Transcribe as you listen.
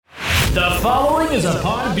The following is a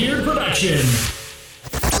Podbeard production.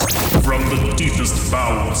 From the deepest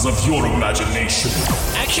bowels of your imagination.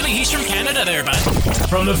 Actually, he's from Canada there, bud.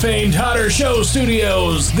 From the famed Hotter Show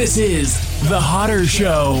Studios, this is The Hotter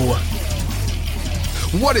Show.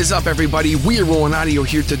 What is up, everybody? We're rolling audio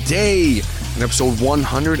here today in episode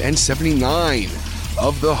 179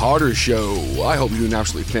 of The Hotter Show. I hope you're doing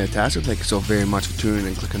absolutely fantastic. Thank you so very much for tuning in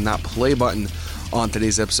and clicking that play button on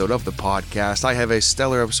today's episode of the podcast. I have a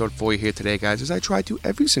stellar episode for you here today, guys, as I try to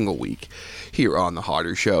every single week here on The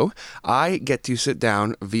Hotter Show. I get to sit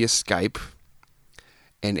down via Skype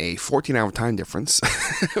in a 14-hour time difference,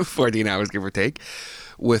 14 hours give or take,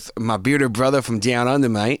 with my bearded brother from down under,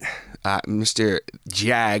 mate, Mr.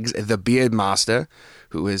 Jages, the Beard Master,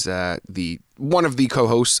 who is one of the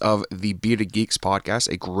co-hosts of the Bearded Geeks podcast,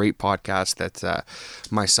 a great podcast that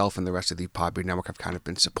myself and the rest of the Podbeard Network have kind of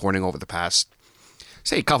been supporting over the past,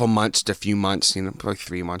 say, a couple months to a few months, probably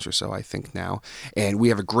 3 months or so, I think now. And we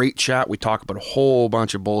have a great chat. We talk about a whole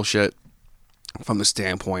bunch of bullshit from the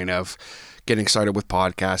standpoint of getting started with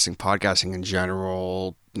podcasting in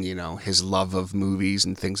general, his love of movies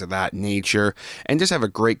and things of that nature, and just have a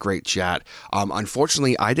great chat.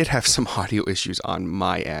 Unfortunately, I did have some audio issues on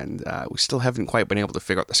my end. We still haven't quite been able to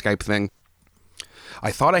figure out the Skype thing. I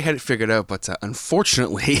thought I had it figured out, but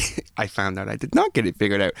unfortunately, I found out I did not get it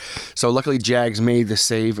figured out. So luckily, Jags made the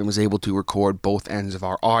save and was able to record both ends of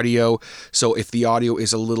our audio. So if the audio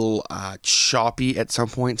is a little choppy at some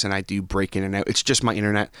points and I do break in and out, it's just my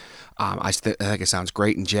internet. I think it sounds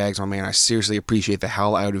great. And Jags, my man, I seriously appreciate the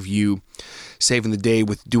hell out of you saving the day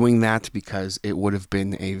with doing that, because it would have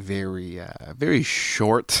been a very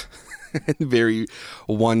short, very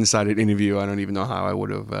one-sided interview. I don't even know how I would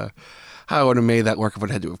have made that work if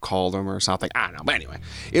I had to have called him or something. I don't know. But anyway,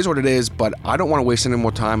 it is what it is. But I don't want to waste any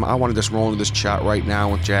more time. I want to just roll into this chat right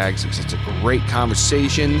now with Jags, because it's a great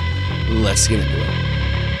conversation. Let's get into it.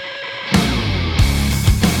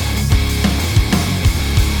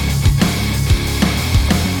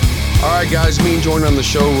 All right, guys, me joining on the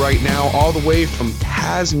show right now, all the way from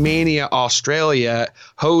Tasmania, Australia,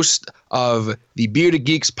 host of the Bearded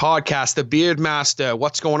Geeks podcast, the Beard Master.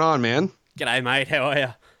 What's going on, man? G'day, mate. How are you?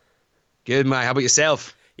 Good, mate. How about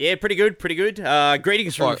yourself? Yeah, pretty good.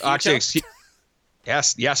 Greetings from the future. Actually,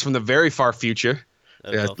 yes, from the very far future.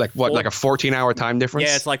 Like a 14-hour time difference?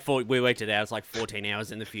 Yeah, it's like we worked it out. It's like 14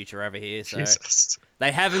 hours in the future over here. So Jesus.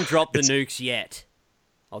 They haven't dropped the nukes yet.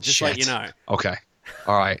 I'll just let you know. Okay.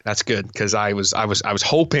 All right, that's good, because I was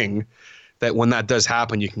hoping that when that does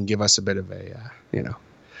happen, you can give us a bit of a,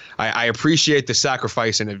 I appreciate the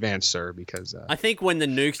sacrifice in advance, sir, because I think when the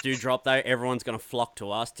nukes do drop, though, everyone's going to flock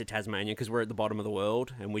to us, to Tasmania, because we're at the bottom of the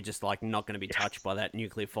world, and we're just not going to be touched by that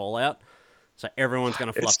nuclear fallout. So everyone's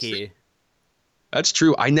going to flock here. That's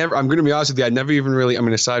true. I'm going to be honest with you. I never even really,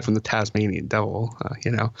 aside from the Tasmanian devil,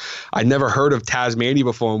 I never heard of Tasmania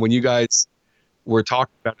before. And when you guys were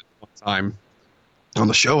talking about it one time on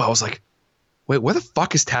the show, I was like, wait, where the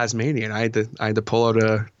fuck is Tasmania? And I had to pull out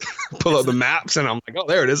the maps, and I'm like, oh,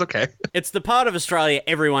 there it is. Okay. It's the part of Australia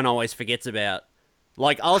everyone always forgets about.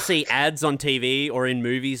 Like, I'll see ads on TV or in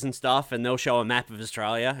movies and stuff, and they'll show a map of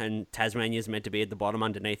Australia, and Tasmania's meant to be at the bottom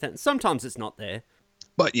underneath it. And sometimes it's not there.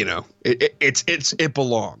 But it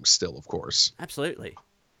belongs still, of course. Absolutely.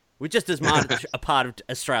 We're just as much a part of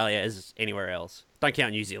Australia as anywhere else. Don't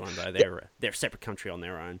count New Zealand, though. They're a separate country on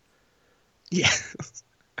their own. Yeah.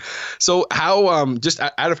 So how, just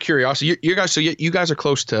out of curiosity, you guys are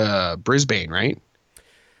close to Brisbane, right?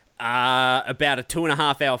 About a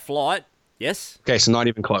 2.5-hour flight. Yes. Okay, so not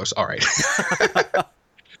even close. All right.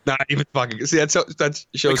 Not even fucking. See, that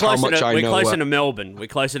shows how much I know. We're closer to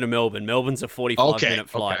Melbourne. Melbourne's a 45-minute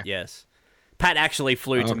flight. Okay. Yes. Pat actually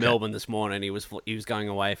flew to Melbourne this morning. He was going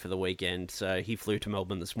away for the weekend, so he flew to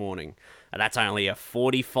Melbourne this morning, and that's only a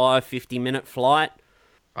 50-minute flight.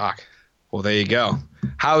 Fuck. Well, there you go.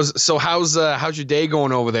 How's your day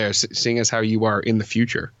going over there, seeing as how you are in the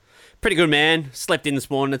future? Pretty good, man. Slept in this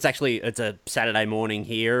morning. It's a Saturday morning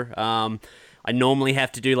here. I normally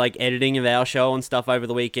have to do like editing of our show and stuff over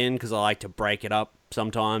the weekend, because I like to break it up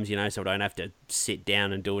sometimes, so I don't have to sit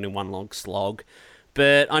down and do it in one long slog.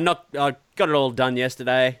 But I got it all done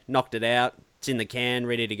yesterday, knocked it out. It's in the can,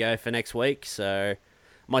 ready to go for next week. So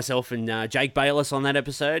myself and Jake Bayless on that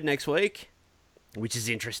episode next week, which is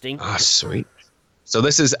interesting. Ah, sweet. So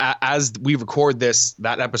this is, as we record this,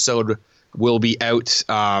 that episode will be out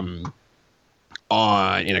in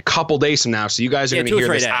a couple days from now. So you guys are going to hear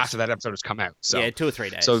this after that episode has come out. So, yeah, 2 or 3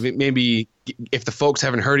 days. So maybe if the folks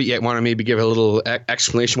haven't heard it yet, want to maybe give a little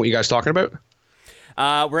explanation what you guys are talking about?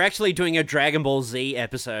 We're actually doing a Dragon Ball Z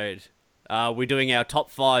episode. We're doing our top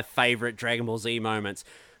 5 favorite Dragon Ball Z moments.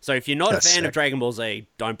 So if you're not That's a fan sick. of Dragon Ball Z,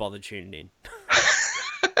 don't bother tuning in.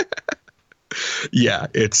 Yeah,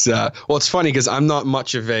 it's it's funny because I'm not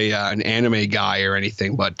much of an anime guy or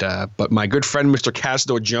anything, but my good friend Mr.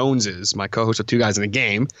 Castor Jones is my co-host of Two Guys in a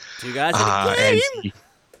Game. Two guys in a game.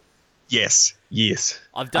 Yes.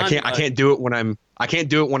 I've done. I can't do it when I'm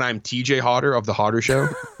TJ Hodder of the Hodder Show,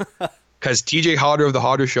 because TJ Hodder of the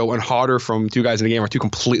Hodder Show and Hodder from Two Guys in a Game are two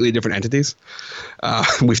completely different entities.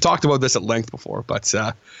 We've talked about this at length before, but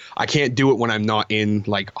I can't do it when I'm not in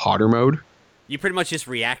like Hodder mode. You pretty much just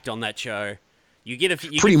react on that show. You get a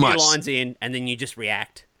few lines in, and then you just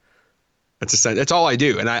react. That's all I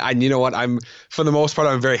do, and I you know what, I'm for the most part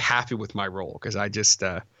I'm very happy with my role, because I just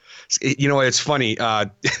you know what, it's funny,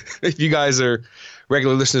 if you guys are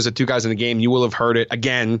regular listeners of Two Guys in a Game, you will have heard it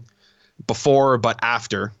again before, but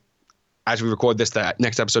after. As we record this, the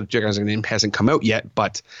next episode of Two Guys in a Game hasn't come out yet,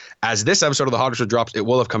 but as this episode of the Hodder Show drops, it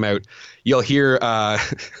will have come out. You'll hear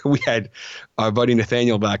we had our buddy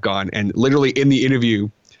Nathaniel back on, and literally in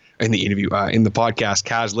the podcast,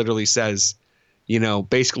 Kaz literally says, you know,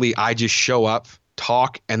 basically I just show up,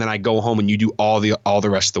 talk, and then I go home and you do all the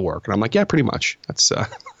rest of the work. And I'm like, yeah, pretty much. That's what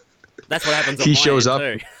happens. He on shows my up.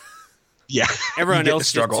 end too. Yeah. Everyone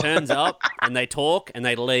else just turns up and they talk and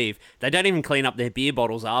they leave. They don't even clean up their beer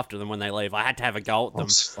bottles after them when they leave. I had to have a go at them.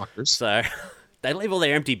 Those fuckers. So they leave all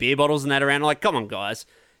their empty beer bottles and that around. I'm like, come on, guys.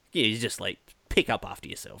 You just like pick up after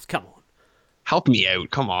yourselves. Come on. Help me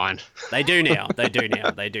out. Come on. They do now. They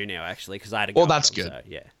do now, actually, because I had to go. Well, that's at them, good. So,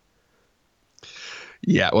 yeah.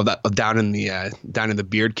 Yeah. Well, that down in the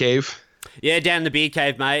beard cave. Yeah, down in the beer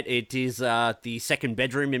cave, mate. It is the second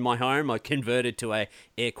bedroom in my home. I converted to a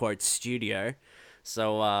air quotes studio.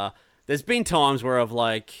 So there's been times where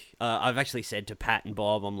I've actually said to Pat and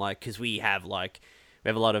Bob, I'm like, because we have a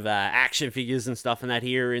lot of action figures and stuff and that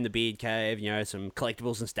here in the beard cave. You know, some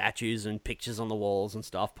collectibles and statues and pictures on the walls and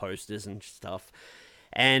stuff, posters and stuff.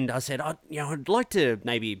 And I said, I'd like to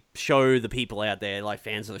maybe show the people out there, like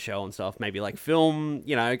fans of the show and stuff, maybe like film,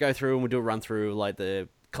 you know, go through and we'll do a run through like the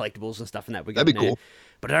collectibles and stuff and that. That'd be cool.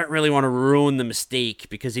 But I don't really want to ruin the mystique,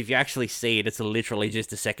 because if you actually see it, it's literally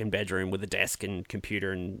just a second bedroom with a desk and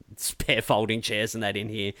computer and spare folding chairs and that in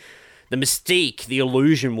here. The mystique, the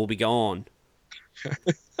illusion will be gone.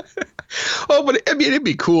 Oh, but I mean, it'd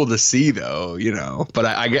be cool to see, though, you know. But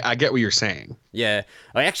I get what you're saying. Yeah,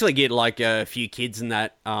 I actually get like a few kids in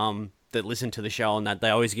that that listen to the show and that they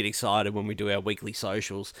always get excited when we do our weekly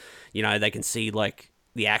socials. You know, they can see like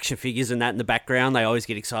the action figures and that in the background. They always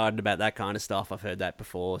get excited about that kind of stuff. I've heard that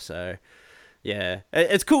before, so yeah,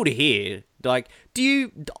 it's cool to hear. Like, do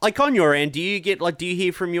you, like on your end, do you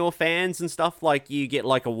hear from your fans and stuff? Like, you get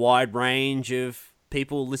like a wide range of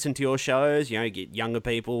people listen to your shows? You know, you get younger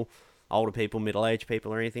people, older people, middle-aged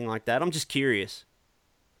people, or anything like that? I'm just curious.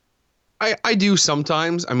 I do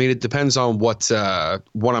sometimes. I mean, it depends on what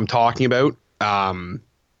I'm talking about.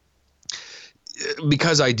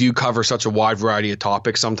 Because I do cover such a wide variety of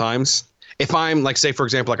topics sometimes. If I'm like, say, for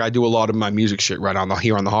example, like I do a lot of my music shit right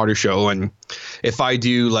here on the Harder Show. And if I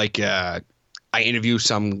do like, I interview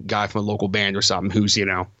some guy from a local band or something who's, you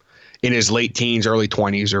know, in his late teens, early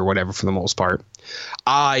 20s or whatever, for the most part,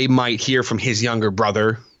 I might hear from his younger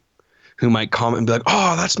brother who might comment and be like,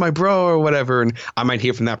 oh, that's my bro or whatever. And I might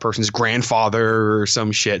hear from that person's grandfather or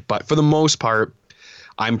some shit. But for the most part,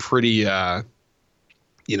 I'm pretty,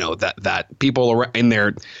 you know, that people are in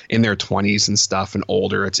their 20s and stuff and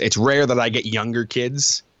older. It's rare that I get younger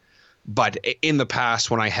kids, but in the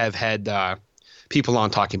past when I have had people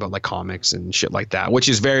on talking about like comics and shit like that, which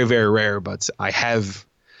is very, very rare, but I have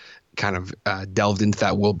kind of delved into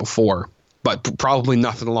that world before, but probably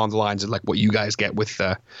nothing along the lines of like what you guys get with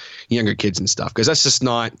younger kids and stuff, because that's just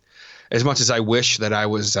not as much as I wish that I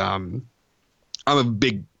was. I'm a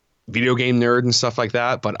big video game nerd and stuff like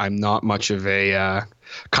that, but I'm not much of a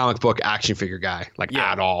comic book action figure guy, like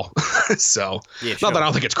at all. So not that I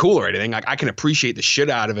don't think it's cool or anything. I can appreciate the shit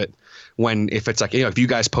out of it if it's like, you know, if you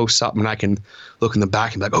guys post something and I can look in the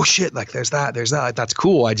back and be like, oh shit, like there's that, like, that's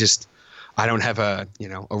cool. I don't have a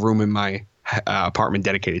room in my apartment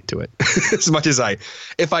dedicated to it as much as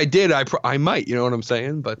if I did, I might, you know what I'm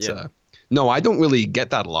saying? But no, I don't really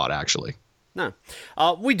get that a lot, actually. No,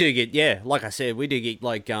 we do get, like I said, we do get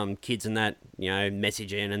like kids and that, you know,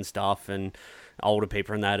 message in and stuff, and older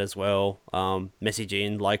people and that as well, message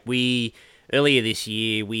in. Like earlier this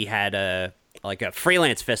year, we had a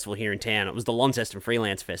freelance festival here in town. It was the Launceston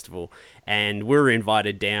Freelance Festival, and we were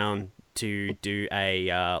invited down to do a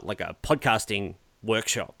podcasting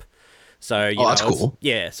workshop. So that's cool.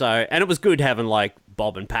 Yeah. So, and it was good having like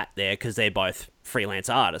Bob and Pat there because they're both freelance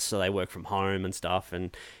artists, so they work from home and stuff.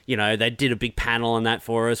 And, you know, they did a big panel on that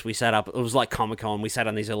for us. We sat up, it was like Comic-Con. We sat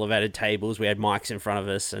on these elevated tables. We had mics in front of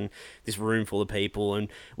us and this room full of people. And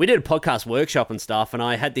we did a podcast workshop and stuff. And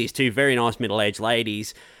I had these two very nice middle-aged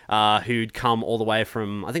ladies who'd come all the way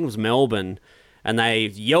from, I think it was Melbourne. And they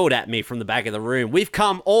yelled at me from the back of the room, "We've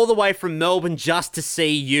come all the way from Melbourne just to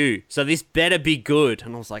see you, so this better be good."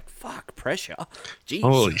 And I was like, fuck, pressure. Jeez.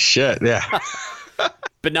 Holy shit, yeah.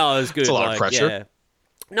 But no, it was good. It's a lot of pressure. Yeah.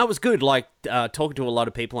 No, it was good. Like, talking to a lot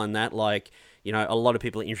of people and that, like, you know, a lot of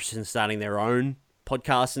people are interested in starting their own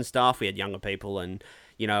podcasts and stuff. We had younger people and,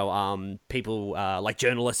 you know, people like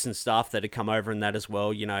journalists and stuff that had come over and that as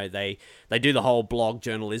well. You know, they do the whole blog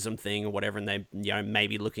journalism thing or whatever, and they, you know,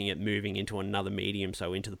 maybe looking at moving into another medium,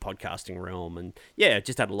 so into the podcasting realm. And yeah,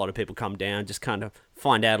 just had a lot of people come down, just kind of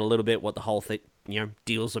find out a little bit what the whole thing, you know,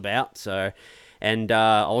 deal's about. So, and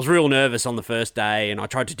I was real nervous on the first day, and I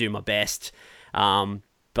tried to do my best,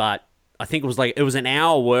 but I think it was an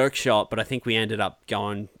hour workshop, but I think we ended up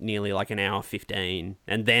going nearly like an hour 15,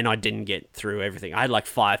 and then I didn't get through everything. I had like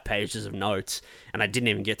 5 pages of notes, and I didn't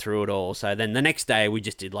even get through it all. So then the next day we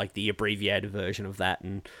just did like the abbreviated version of that,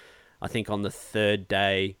 and I think on the third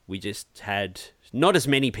day we just had not as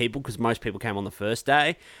many people because most people came on the first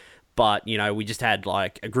day, but, you know, we just had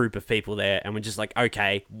like a group of people there, and we're just like,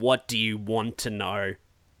 okay, what do you want to know?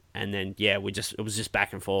 And then, yeah, it was just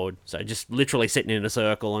back and forward. So just literally sitting in a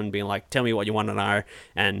circle and being like, tell me what you want to know,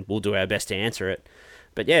 and we'll do our best to answer it.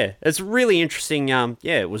 But yeah, it's really interesting.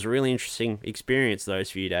 It was a really interesting experience those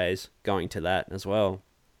few days going to that as well.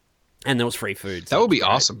 And there was free food. So that would be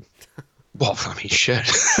awesome. Well, I mean, shit.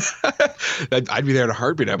 I'd be there in a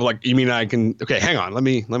heartbeat. I'd be like, you mean I can? Okay, hang on. Let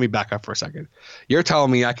me back up for a second. You're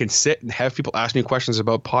telling me I can sit and have people ask me questions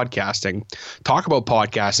about podcasting, talk about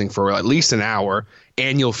podcasting for at least an hour,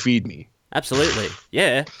 and you'll feed me. Absolutely,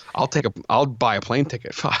 yeah. I'll buy a plane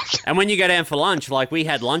ticket. Fuck. And when you go down for lunch, like we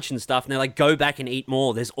had lunch and stuff, and they're like, go back and eat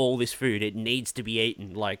more. There's all this food. It needs to be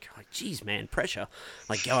eaten. Like, geez, man, pressure.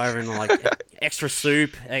 Like, go over and like extra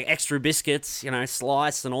soup, extra biscuits, you know,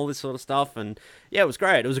 slice and all this sort of stuff. And yeah, it was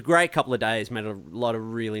great. It was a great couple of days. Met a lot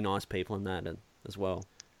of really nice people in that as well.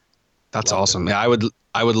 That's awesome. Yeah, I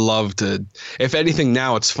would love to. If anything,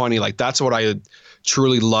 now it's funny. Like, that's what I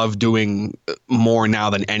truly love doing more now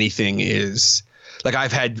than anything is. Like,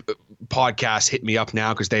 I've had podcasts hit me up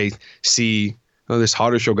now because they see, oh, this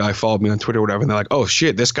Hotter Show guy followed me on Twitter or whatever, and they're like, oh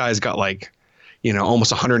shit, this guy's got like, you know,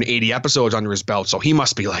 almost 180 episodes under his belt, so he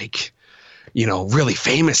must be like, you know, really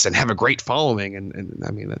famous and have a great following. And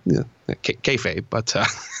I mean, kayfabe, but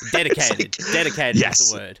dedicated. Like, dedicated yes,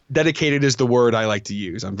 is the word. Dedicated is the word I like to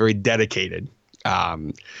use. I'm very dedicated.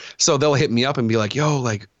 So they'll hit me up and be like, yo,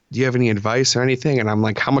 like, do you have any advice or anything? And I'm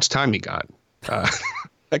like, how much time you got?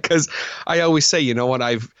 Because I always say, you know what,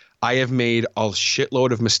 I have made a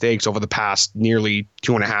shitload of mistakes over the past nearly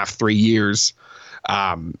 2.5, 3 years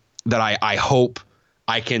that I hope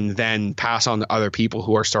I can then pass on to other people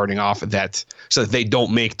who are starting off that, so that they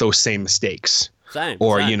don't make those same mistakes. Same.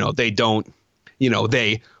 You know, they don't, you know,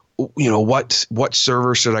 what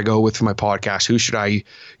server should I go with for my podcast? Who should I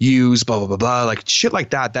use? Blah, blah, blah, blah. Like shit like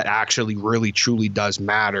that actually really, truly does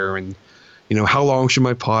matter. And, you know, how long should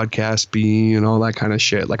my podcast be and all that kind of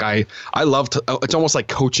shit. Like I love to, it's almost like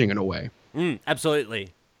coaching in a way. Absolutely.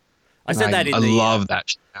 I said that I love that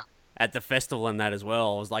shit. At the festival and that as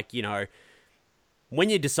well. I was like, you know, when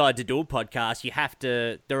you decide to do a podcast,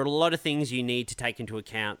 there are a lot of things you need to take into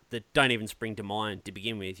account that don't even spring to mind to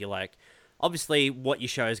begin with. You're like, obviously what your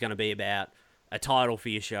show is going to be about, a title for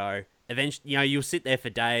your show. Eventually, you know, you'll sit there for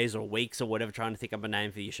days or weeks or whatever trying to think of a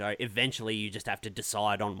name for your show. Eventually, you just have to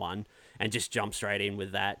decide on one and just jump straight in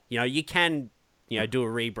with that. You know, you can, you know, do a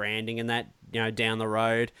rebranding and that, you know, down the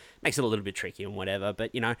road. Makes it a little bit tricky and whatever.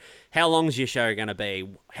 But, you know, how long is your show going to be?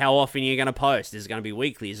 How often are you going to post? Is it going to be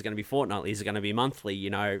weekly? Is it going to be fortnightly? Is it going to be monthly? You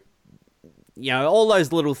know, all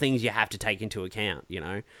those little things you have to take into account, you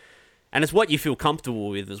know. And it's what you feel comfortable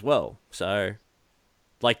with as well. So,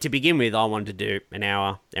 like, to begin with, I wanted to do an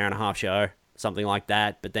hour and a half show, something like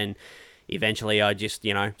that. But then eventually I just,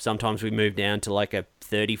 you know, sometimes we move down to like a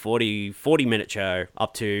 30, 40 minute show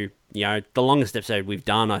up to, you know, the longest episode we've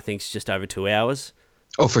done, I think, is just over 2 hours.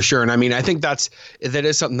 Oh, for sure. And I mean, I think that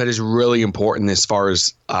is something that is really important as far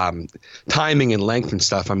as timing and length and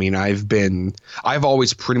stuff. I mean, I've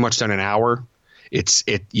always pretty much done an hour.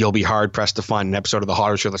 You'll be hard pressed to find an episode of the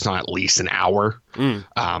Hotter Show that's not at least an hour.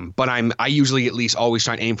 But I usually at least always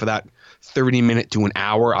try and aim for that 30-minute to an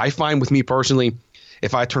hour. I find with me personally,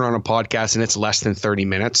 if I turn on a podcast and it's less than 30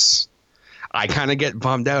 minutes, I kind of get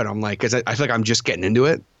bummed out. I'm like, because I feel like I'm just getting into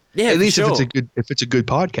it. Yeah, at least sure. if it's a good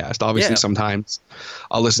podcast. Obviously, Yeah. sometimes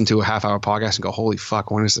I'll listen to a half-hour podcast and go, "Holy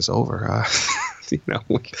fuck, when is this over?" I hate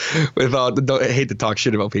to talk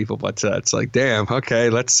shit about people, but it's like, damn, okay,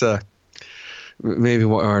 let's maybe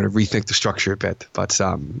or to rethink the structure a bit. But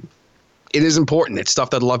it is important. It's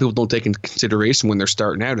stuff that a lot of people don't take into consideration when they're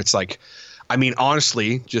starting out. It's like, I mean,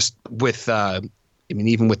 honestly, just with,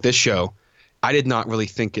 even with this show, I did not really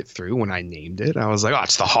think it through when I named it. I was like, oh,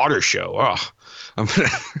 it's the Hodder Show. Oh,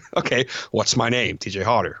 okay. What's my name? TJ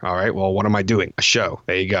Hodder. All right. Well, what am I doing? A show.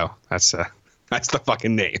 There you go. That's the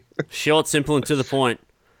fucking name. Short, simple, and to the point.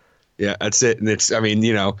 Yeah, that's it. And it's,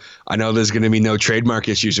 I know there's going to be no trademark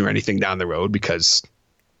issues or anything down the road because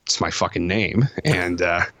it's my fucking name. And,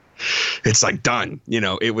 it's like done,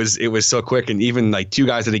 it was so quick. And even like Two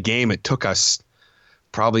Guys at a Game, it took us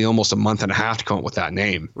probably almost a month and a half to come up with that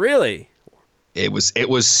name. Really? It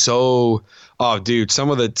was so, oh dude,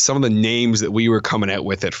 some of the names that we were coming out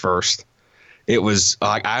with at first, it was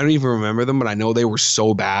like, I don't even remember them, but I know they were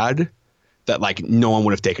so bad that like no one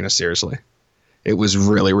would have taken us seriously. It was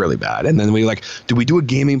really, really bad. And then we like, do we do a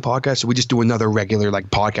gaming podcast or we just do another regular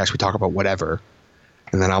like podcast? We talk about whatever.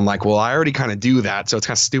 And then I'm like, well, I already kind of do that, so it's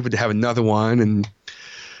kind of stupid to have another one. And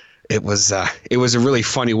it was a really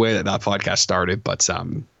funny way that podcast started. But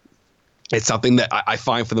it's something that I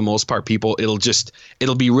find for the most part, people,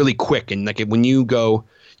 it'll be really quick. And like when you go,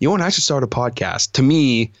 I should start a podcast. To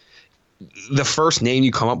me, the first name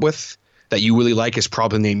you come up with that you really like is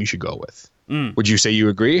probably the name you should go with. Would you say you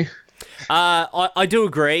agree? I do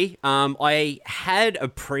agree. I had a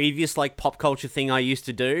previous like pop culture thing I used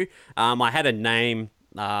to do. I had a name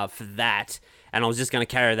for that, and I was just going to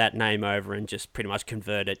carry that name over and just pretty much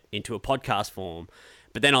convert it into a podcast form.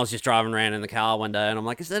 But then I was just driving around in the car one day, and I'm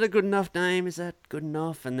like, is that a good enough name? Is that good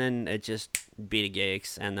enough? And then it just Beer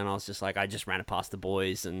Geeks, and then I was just like, I just ran it past the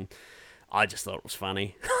boys, and I just thought it was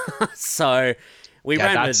funny. So we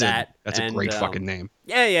ran with that. That's a great fucking name.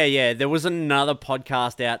 Yeah. There was another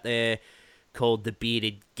podcast out there called The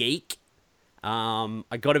Bearded Geek.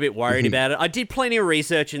 I got a bit worried about it. I did plenty of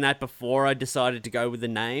research in that before I decided to go with the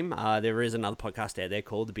name. There is another podcast out there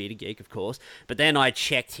called The Bearded Geek, of course. But then I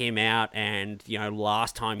checked him out, and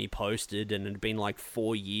last time he posted, and it had been like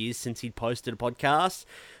 4 years since he'd posted a podcast.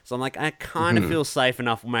 So I'm like, I kind of feel safe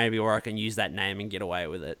enough maybe where I can use that name and get away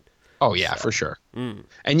with it. Oh yeah, for sure.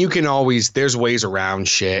 And you can there's ways around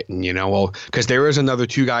shit, and because there is another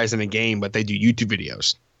Two Guys in a Game, but they do YouTube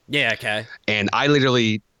videos. Yeah, okay. And I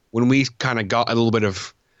literally, when we kind of got a little bit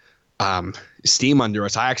of steam under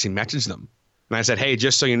us, I actually messaged them. And I said, hey,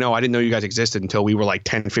 just so you know, I didn't know you guys existed until we were like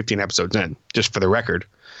 10, 15 episodes in, just for the record.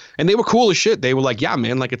 And they were cool as shit. They were like, yeah,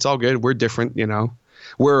 man, like it's all good. We're different,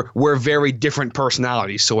 We're very different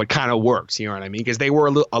personalities, so it kind of works, you know what I mean? Because they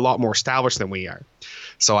were a lot more established than we are.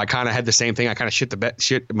 So I kind of had the same thing. I kind of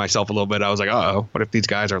shit myself a little bit. I was like, uh-oh, what if these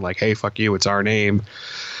guys are like, hey, fuck you, it's our name?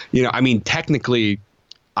 Technically,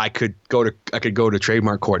 I could go to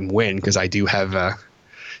trademark court and win because I do have,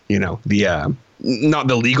 the not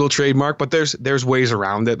the legal trademark, but there's ways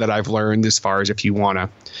around it that I've learned as far as if you wanna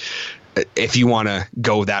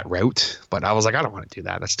go that route. But I was like, I don't want to do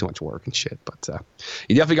that. That's too much work and shit. But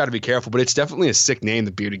you definitely got to be careful. But it's definitely a sick name,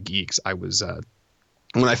 the Bearded Geeks. I was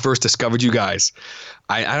when I first discovered you guys,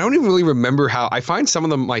 I don't even really remember how. I find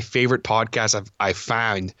some of my favorite podcasts I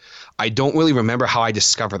found. I don't really remember how I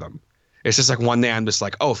discover them. It's just like one day I'm just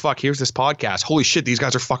like, oh, fuck, here's this podcast. Holy shit, these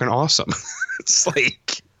guys are fucking awesome. It's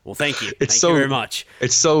like... Well, thank you. Thank you very much.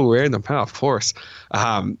 It's so random. Oh, of course.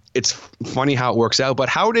 It's funny how it works out. But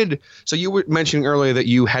so you were mentioning earlier that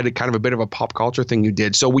you had kind of a bit of a pop culture thing you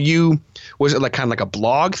did. So was it like kind of like a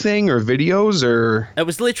blog thing or videos or? It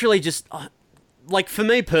was literally just, like for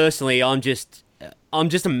me personally, I'm just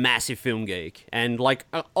a massive film geek, and like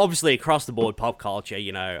obviously across the board pop culture,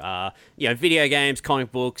 video games,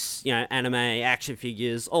 comic books, anime, action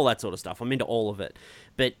figures, all that sort of stuff. I'm into all of it.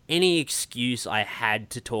 But any excuse I had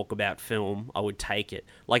to talk about film, I would take it.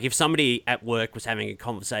 Like if somebody at work was having a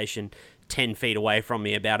conversation 10 feet away from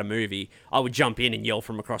me about a movie, I would jump in and yell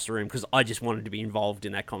from across the room because I just wanted to be involved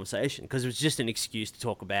in that conversation because it was just an excuse to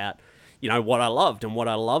talk about, what I loved and what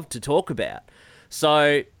I loved to talk about.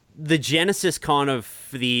 So the genesis kind of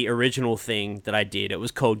for the original thing that I did, it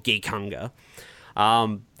was called Geek Hunger.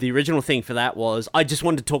 The original thing for that was I just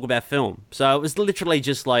wanted to talk about film. So it was literally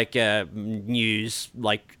just like a news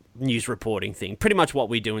reporting thing. Pretty much what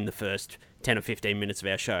we do in the first 10 or 15 minutes of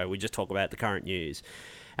our show. We just talk about the current news.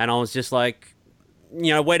 And I was just like,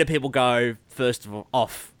 where do people go first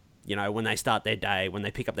off, when they start their day, when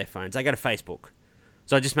they pick up their phones? They go to Facebook.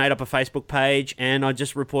 So I just made up a Facebook page and I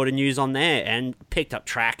just reported news on there and picked up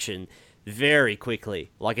traction very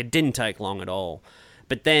quickly. Like it didn't take long at all.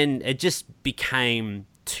 But then it just became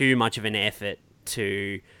too much of an effort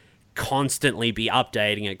to constantly be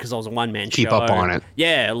updating it because I was a one-man show. Keep up on it.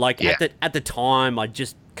 Yeah, like at the time, I'd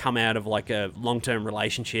just come out of like a long-term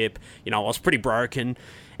relationship. You know, I was pretty broken,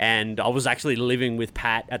 and I was actually living with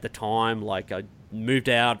Pat at the time. Like, I moved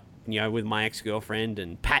out, you know, with my ex-girlfriend,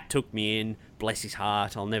 and Pat took me in. Bless his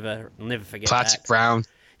heart. I'll never forget Patrick that. Brown.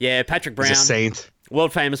 Yeah, Patrick Brown. He's a saint.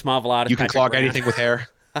 World famous Marvel artist. You can Patrick clog Brown. anything with hair.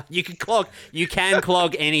 You can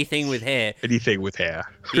clog anything with hair. Anything with hair.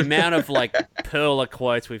 The amount of like perler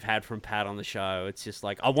quotes we've had from Pat on the show, it's just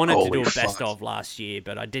like I wanted to do a best of last year,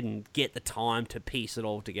 but I didn't get the time to piece it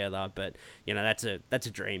all together. But you know, that's a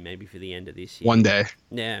dream maybe for the end of this year. One day.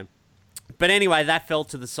 Yeah. But anyway, that fell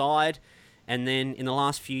to the side, and then in the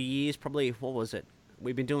last few years, probably what was it?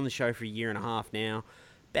 We've been doing the show for a year and a half now.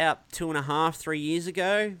 About 2.5, 3 years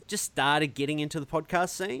ago, just started getting into the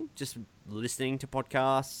podcast scene, just listening to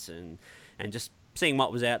podcasts and just seeing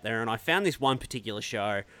what was out there. And I found this one particular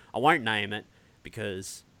show. I won't name it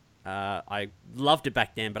because I loved it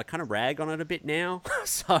back then, but I kind of rag on it a bit now.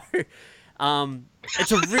 So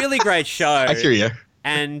it's a really great show. I hear you.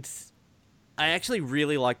 And I actually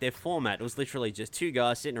really like their format. It was literally just two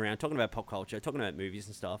guys sitting around talking about pop culture, talking about movies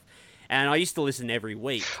and stuff. And I used to listen every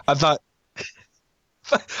week. I thought...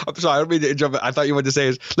 I'm sorry, I don't mean to interrupt. I thought you wanted to say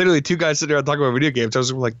is literally two guys sitting around talking about video games. I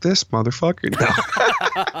was like, this motherfucker.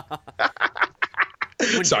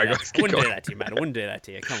 No. Sorry, guys. Wouldn't do that to you, mate. I wouldn't do that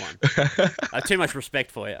to you. Come on. I have too much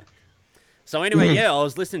respect for you. So anyway, yeah, I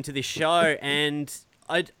was listening to this show, and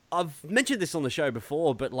I've mentioned this on the show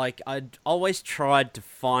before, but like I'd always tried to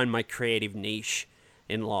find my creative niche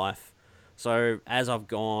in life. So as I've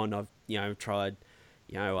gone, I've tried,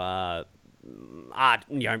 art,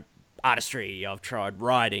 artistry, I've tried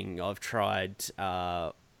writing, I've tried,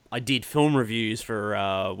 I did film reviews for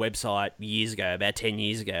a website years ago, about 10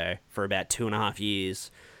 years ago, for about 2.5 years.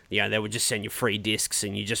 You know, they would just send you free discs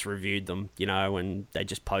and you just reviewed them, you know, and they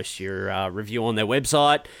just post your review on their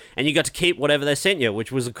website and you got to keep whatever they sent you,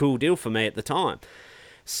 which was a cool deal for me at the time.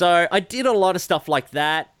 So I did a lot of stuff like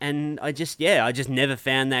that, and I just never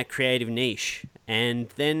found that creative niche. And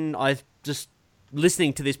then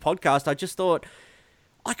listening to this podcast, I just thought,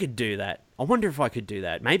 I could do that. I wonder if I could do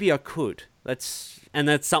that. Maybe I could. That's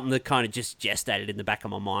something that kind of just gestated in the back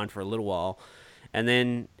of my mind for a little while. And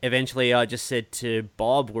then eventually I just said to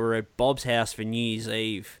Bob, we're at Bob's house for New Year's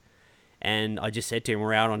Eve, and I just said to him,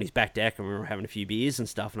 we're out on his back deck and we were having a few beers and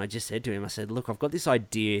stuff, and I just said to him, I said, look, I've got this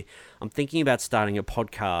idea. I'm thinking about starting a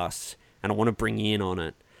podcast and I want to bring you in on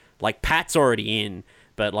it. Like, Pat's already in,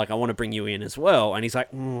 but like I want to bring you in as well. And he's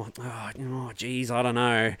like, geez, I don't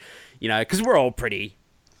know. You know, because we're all pretty...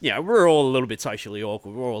 we're all a little bit socially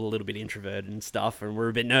awkward. We're all a little bit introverted and stuff, and we're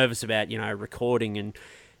a bit nervous about, recording and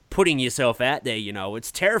putting yourself out there. You know,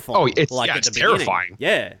 it's terrifying. Oh, it's terrifying.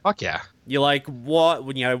 Yeah. Fuck yeah. You're like, what?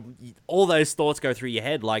 All those thoughts go through your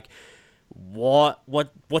head. Like,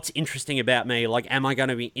 what's interesting about me? Like, am I going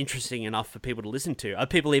to be interesting enough for people to listen to? Are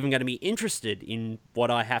people even going to be interested in what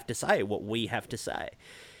I have to say, what we have to say?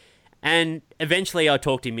 And eventually I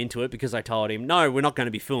talked him into it because I told him, no, we're not going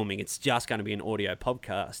to be filming. It's just going to be an audio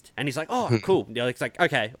podcast. And he's like, oh, cool. It's like,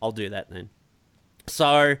 okay, I'll do that then.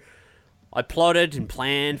 So I plotted and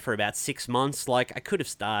planned for about 6 months. Like, I could have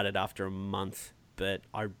started after a month, but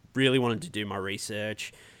I really wanted to do my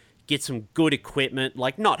research, get some good equipment,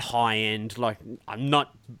 like not high end, like I'm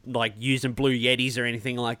not like using Blue Yetis or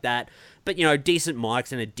anything like that, but decent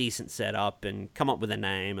mics and a decent setup, and come up with a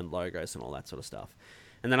name and logos and all that sort of stuff.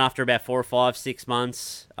 And then after about 4 or 5, 6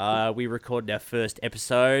 months, we recorded our first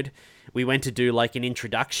episode. We went to do like an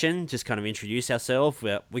introduction, just kind of introduce ourselves.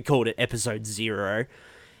 We called it episode 0.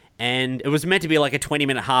 And it was meant to be like a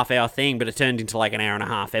 20-minute, half-hour thing, but it turned into like an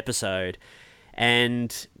hour-and-a-half episode.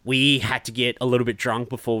 And we had to get a little bit drunk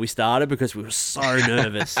before we started because we were so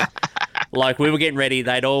nervous. Like, we were getting ready.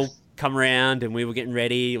 They'd all come around and we were getting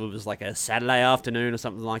ready. It was like a Saturday afternoon or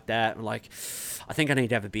something like that. And like, I think I need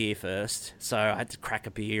to have a beer first. So I had to crack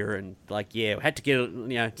a beer and we had to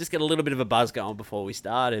get, just get a little bit of a buzz going before we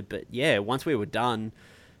started. But yeah, once we were done,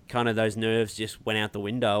 kind of those nerves just went out the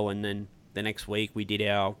window. And then the next week we did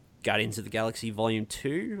our Guardians of the Galaxy Volume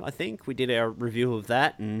 2, I think. We did our review of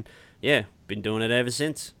that, and yeah, been doing it ever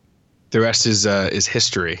since. The rest is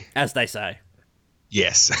history, as they say.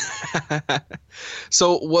 Yes.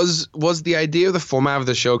 So was the idea of the format of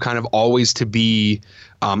the show kind of always to be,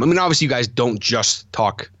 obviously you guys don't just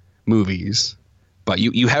talk movies, but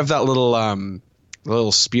you have that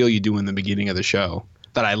little spiel you do in the beginning of the show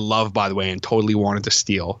that I love, by the way, and totally wanted to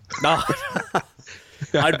steal. No.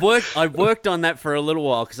 I'd worked on that for a little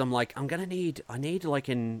while because I'm like, I need like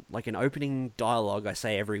an opening dialogue I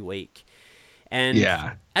say every week. And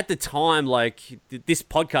Yeah. at the time, like, this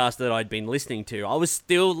podcast that I'd been listening to, I was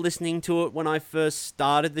still listening to it when I first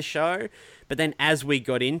started the show. But then as we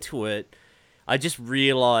got into it, I just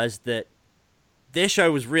realized that their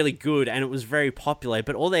show was really good and it was very popular,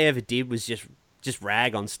 but all they ever did was just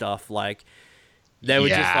rag on stuff. Like, they were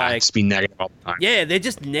just like... just be negative all the time. Yeah, they're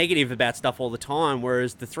just negative about stuff all the time,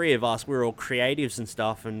 whereas the three of us, we're all creatives and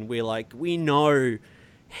stuff, and we're like, we know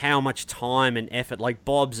how much time and effort, like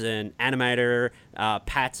Bob's an animator,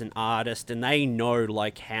 Pat's an artist, and they know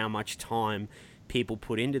like how much time people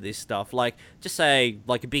put into this stuff. Like, just say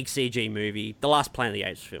like a big CG movie, the last Planet of the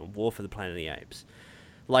Apes film, War for the Planet of the Apes.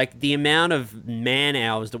 Like, the amount of man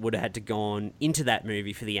hours that would have had to gone into that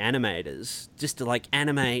movie for the animators, just to like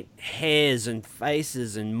animate hairs and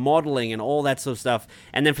faces and modeling and all that sort of stuff,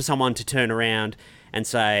 and then for someone to turn around and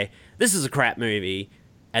say, this is a crap movie,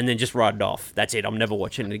 and then just write it off. That's it. I'm never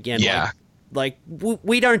watching it again. Yeah. Like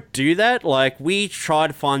we don't do that. Like, we try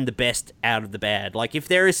to find the best out of the bad. Like, if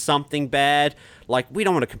there is something bad, like, we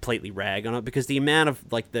don't want to completely rag on it, because the amount of,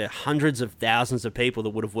 like, the hundreds of thousands of people that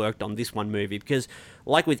would have worked on this one movie, because,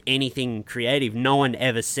 like with anything creative, no one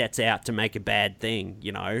ever sets out to make a bad thing,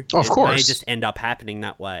 you know? Of course. It may just end up happening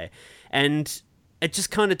that way. And it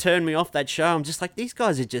just kind of turned me off that show. I'm just like, these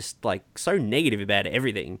guys are just like so negative about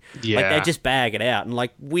everything. Yeah. Like, they just bag it out. And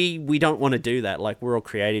like, we don't want to do that. Like, we're all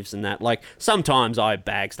creatives and that. Like, sometimes I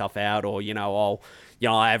bag stuff out, or,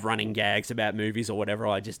 I have running gags about movies or whatever.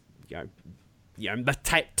 I just,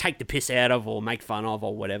 take the piss out of or make fun of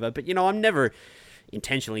or whatever. But, I'm never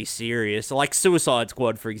intentionally serious. So, like Suicide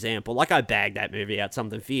Squad, for example. Like, I bagged that movie out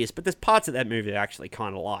something fierce, but there's parts of that movie I actually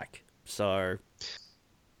kind of like. So...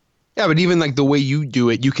 Yeah, but even like the way you do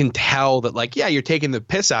it, you can tell that, like, yeah, you're taking the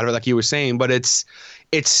piss out of it, like you were saying, but it's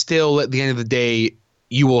still, at the end of the day,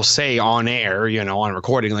 you will say on air, on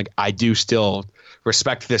recording, like, I do still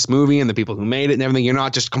respect this movie and the people who made it and everything. You're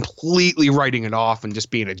not just completely writing it off and just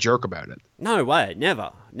being a jerk about it. No way,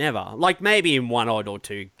 never. Like, maybe in one odd or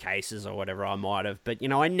two cases or whatever I might have, but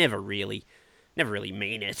I never really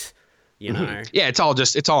mean it. Yeah, it's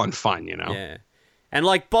all in fun, Yeah, and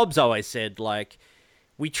like Bob's always said, like,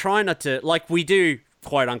 we try not to, like, we do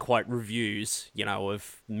quote-unquote reviews,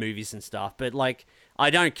 of movies and stuff, but, like,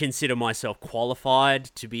 I don't consider myself qualified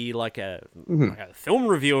to be, like a film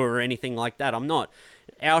reviewer or anything like that. I'm not.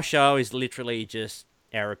 Our show is literally just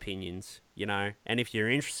our opinions, and if you're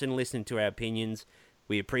interested in listening to our opinions,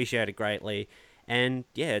 we appreciate it greatly. And,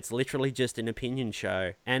 yeah, it's literally just an opinion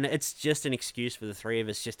show, and it's just an excuse for the three of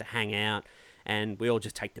us just to hang out, and we all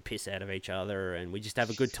just take the piss out of each other, and we just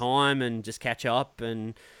have a good time and just catch up.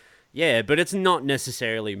 And yeah, but it's not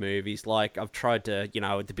necessarily movies. Like, I've tried to,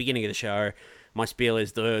 at the beginning of the show, my spiel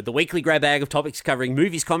is the weekly grab bag of topics covering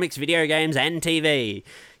movies, comics, video games, and TV.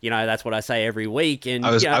 That's what I say every week. And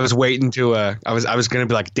I was waiting to I was gonna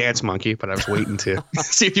be like Dance Monkey, but I was waiting to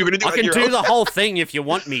see if you were gonna do it. I can do the whole thing if you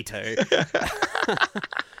want me to.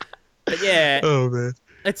 But yeah, oh man,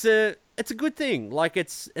 it's a good thing. Like,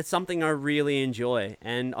 it's something I really enjoy,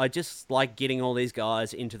 and I just like getting all these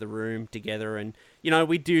guys into the room together. And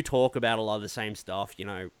we do talk about a lot of the same stuff,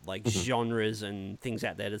 like genres and things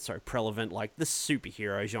out there that's so prevalent, like the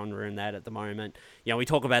superhero genre and that at the moment. We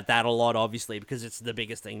talk about that a lot, obviously, because it's the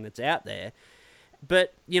biggest thing that's out there.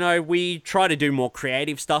 But, we try to do more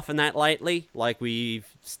creative stuff in that lately. Like, we've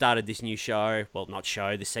started this new show. Well, not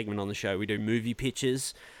show, this segment on the show. We do movie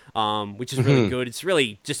pitches, which is really good. It's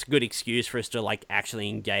really just a good excuse for us to, like, actually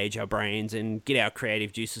engage our brains and get our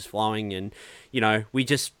creative juices flowing. And, we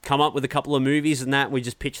just come up with a couple of movies and that. We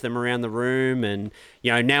just pitch them around the room. And,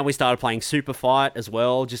 now we started playing Super Fight as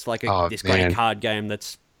well. Just like this great card game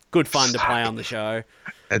that's good fun to play on the show.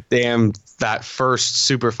 That first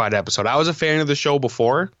Super Fight episode. I was a fan of the show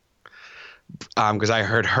before, because I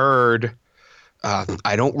heard. I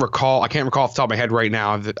can't recall off the top of my head right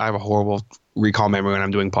now. I have a horrible recall memory when I'm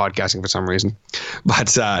doing podcasting for some reason.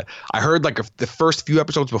 But I heard like the first few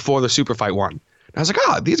episodes before the Super Fight one. And I was like,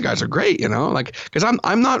 oh, these guys are great, like, because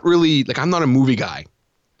I'm not really, like, I'm not a movie guy.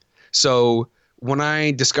 So when I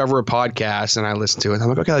discover a podcast and I listen to it, I'm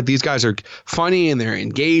like, okay, like, these guys are funny and they're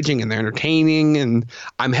engaging and they're entertaining and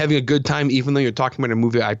I'm having a good time, even though you're talking about a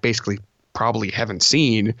movie I basically probably haven't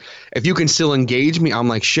seen. If you can still engage me, I'm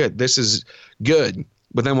like, shit, this is good.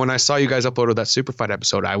 But then when I saw you guys uploaded that Super Fight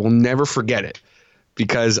episode, I will never forget it,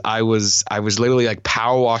 because I was literally like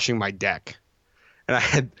power washing my deck, and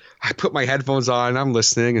I put my headphones on and I'm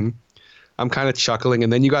listening and I'm kind of chuckling,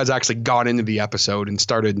 and then you guys actually got into the episode and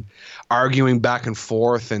started arguing back and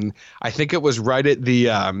forth. And I think it was right at the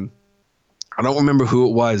I don't remember who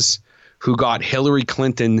it was who got Hillary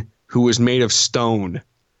Clinton, who was made of stone.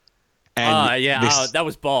 And yeah. That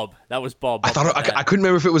was Bob. That was Bob. I thought I couldn't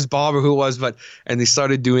remember if it was Bob or who it was, and they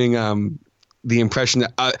started doing the impression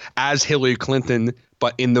as Hillary Clinton,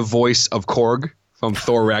 but in the voice of Korg from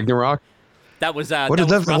Thor Ragnarok. That was what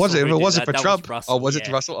if it wasn't for Trump? Was it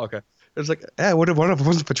Russell? Okay, it was like, what if it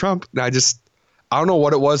wasn't for Trump? And I don't know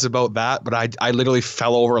what it was about that, but I literally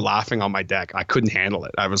fell over laughing on my deck. I couldn't handle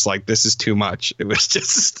it. I was like, this is too much. It was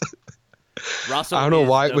just. Russell, I don't know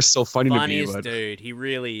why it was so funny to me. Funniest dude, he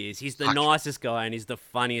really is. He's the nicest guy, and he's the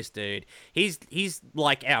funniest dude. He's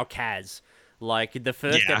like our Kaz. Like the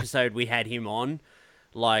first episode we had him on,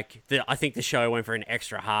 like I think the show went for an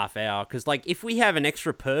extra half hour because like if we have an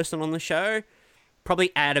extra person on the show,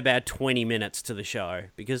 probably add about 20 minutes to the show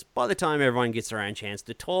because by the time everyone gets their own chance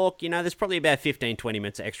to talk, there's probably about 15, 20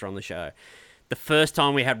 minutes extra on the show. The first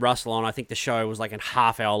time we had Russell on, I think the show was like a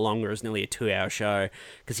half hour longer. It was nearly a 2-hour show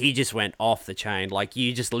because he just went off the chain. Like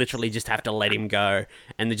you just literally just have to let him go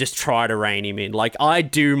and then just try to rein him in. Like I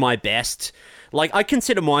do my best. Like I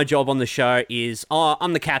consider my job on the show is,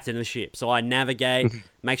 I'm the captain of the ship. So I navigate,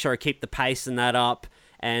 make sure I keep the pace and that up.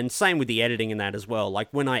 And same with the editing and that as well. Like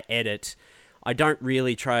when I edit, I don't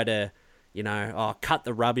really try to, cut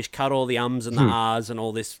the rubbish, cut all the ums and the ahs and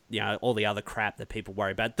all this, all the other crap that people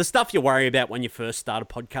worry about. The stuff you worry about when you first start a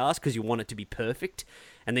podcast because you want it to be perfect.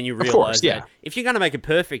 And then you realize that if you're going to make it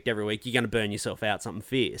perfect every week, you're going to burn yourself out something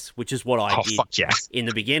fierce, which is what I did in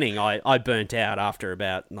the beginning. I burnt out after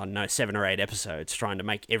about, 7 or 8 episodes trying to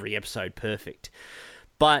make every episode perfect.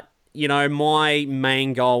 But, my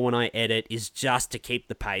main goal when I edit is just to keep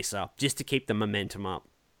the pace up, just to keep the momentum up.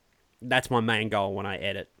 That's my main goal when I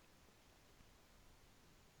edit.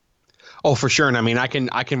 Oh, for sure. And I mean, I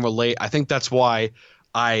can relate. I think that's why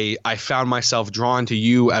I found myself drawn to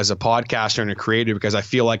you as a podcaster and a creator, because I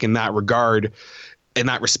feel like in that regard, in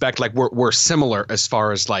that respect, like we're similar as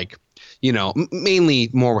far as like, mainly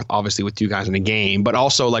more obviously with you guys in the game, but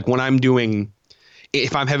also like when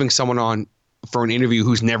if I'm having someone on for an interview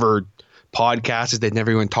who's never podcasted, they've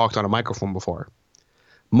never even talked on a microphone before.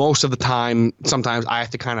 Most of the time, sometimes I have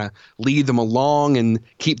to kind of lead them along and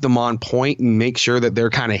keep them on point and make sure that they're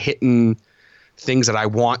kind of hitting things that I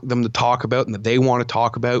want them to talk about and that they want to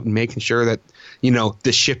talk about and making sure that,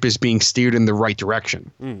 the ship is being steered in the right direction.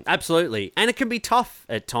 Absolutely. And it can be tough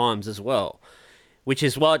at times as well, which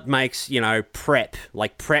is what makes, prep.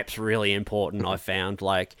 Like prep's really important, I've found.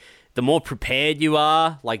 Like the more prepared you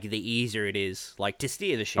are, like the easier it is, like to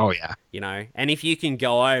steer the ship. Oh, yeah. And if you can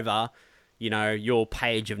go over your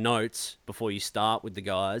page of notes before you start with the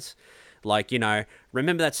guys. Like,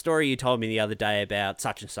 remember that story you told me the other day about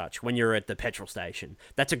such and such when you're at the petrol station?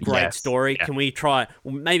 That's a great story. Yeah. Can we try,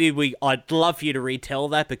 I'd love for you to retell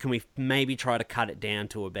that, but can we maybe try to cut it down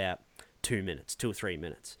to about 2 minutes, 2 or 3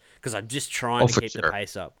 minutes? Because I'm just trying to keep the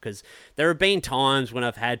pace up. Because there have been times when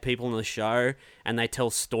I've had people on the show and they tell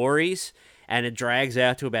stories and it drags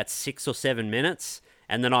out to about 6 or 7 minutes.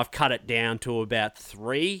 And then I've cut it down to about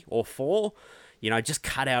 3 or 4, just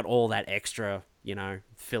cut out all that extra,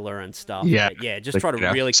 filler and stuff. Yeah. But just try to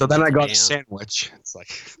really. So then I got a sandwich. It's like,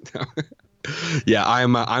 yeah,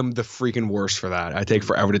 I'm the freaking worst for that. I take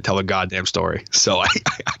forever to tell a goddamn story. So I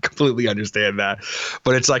completely understand that.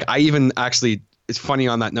 But it's like, I even actually, it's funny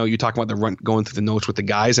on that note, you talking about going through the notes with the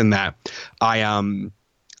guys and that I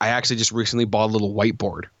actually just recently bought a little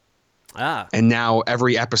whiteboard. And now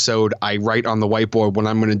every episode I write on the whiteboard what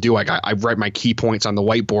I'm going to do. I write my key points on the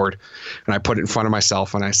whiteboard and I put it in front of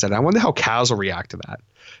myself. And I said, I wonder how Kaz will react to that.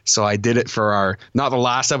 So I did it for not the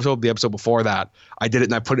last episode, the episode before that. I did it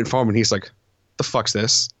and I put it in front of him and he's like, the fuck's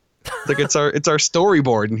this? Like, it's our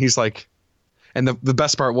storyboard. And he's like, and the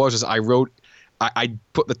best part was I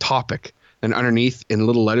put the topic and underneath in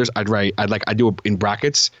little letters, I'd do it in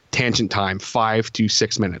brackets, tangent time, 5 to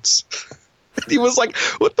 6 minutes. He was like,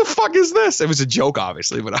 what the fuck is this? It was a joke,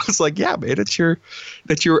 obviously, but I was like, yeah, man, that's your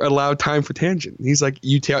allowed time for tangent. And he's like,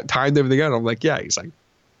 you timed everything out. I'm like, yeah. He's like,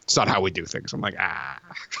 it's not how we do things. I'm like,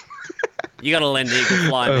 You got to let it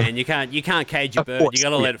fly, man. You can't cage a bird. You got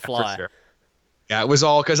to let it fly. Sure. Yeah, it was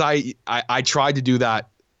all because I tried to do that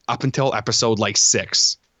up until episode like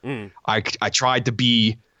 6. I tried to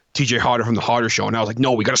be TJ Harder from the Harder Show, and I was like,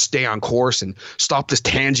 no, we got to stay on course and stop this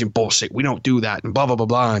tangent bullshit. We don't do that, and blah, blah, blah,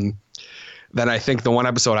 blah. And then I think the one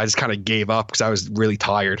episode I just kind of gave up because I was really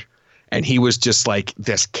tired. And he was just like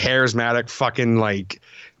this charismatic fucking like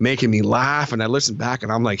making me laugh. And I listened back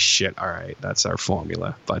and I'm like, shit, all right, that's our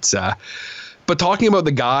formula. But talking about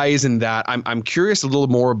the guys and that, I'm curious a little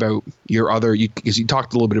more about your other, because you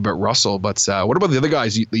talked a little bit about Russell, but what about the other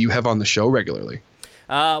guys that you have on the show regularly?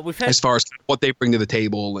 We've had, as far as what they bring to the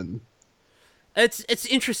table and. It's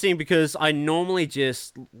interesting because I normally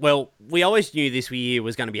we always knew this year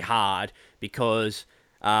was going to be hard because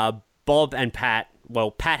Bob and Pat,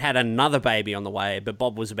 Pat had another baby on the way, but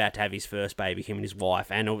Bob was about to have his first baby, him and his wife,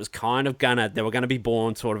 and it was kind of they were going to be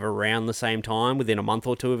born sort of around the same time, within a month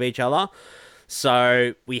or two of each other.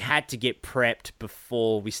 So we had to get prepped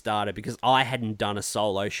before we started because I hadn't done a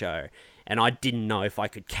solo show. And I didn't know if I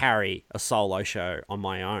could carry a solo show on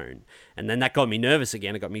my own. And then that got me nervous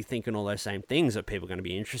again. It got me thinking all those same things. Are people going to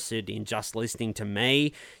be interested in just listening to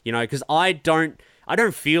me? You know, because I don't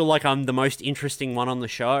feel like I'm the most interesting one on the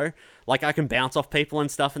show. Like, I can bounce off people and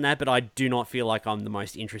stuff and that, but I do not feel like I'm the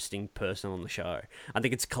most interesting person on the show. I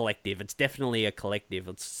think it's collective. It's definitely a collective.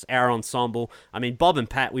 It's our ensemble. I mean, Bob and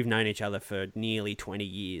Pat, we've known each other for nearly 20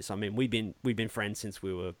 years. I mean, we've been friends since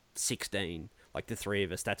we were 16. Like, the three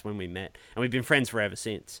of us, that's when we met. And we've been friends forever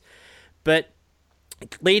since. But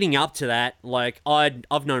leading up to that, like,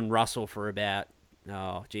 I've known Russell for about,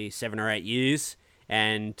 7 or 8 years.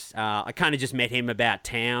 And I kind of just met him about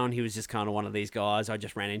town. He was just kind of one of these guys I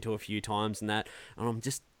just ran into a few times and that. And I'm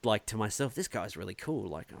just like to myself, this guy's really cool.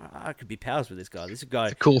 Like, I could be pals with this guy. This guy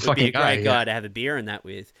it's a cool would fucking be a great guy to have a beer and that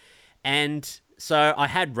with. And so I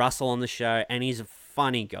had Russell on the show, and he's a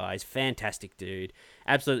funny guy. He's a fantastic dude.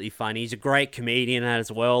 Absolutely funny. He's a great comedian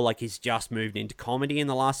as well. Like, he's just moved into comedy in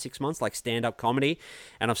the last 6 months, like stand-up comedy.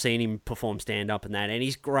 And I've seen him perform stand-up and that. And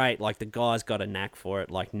he's great. Like, the guy's got a knack for it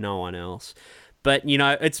like no one else. But, you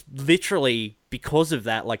know, it's literally because of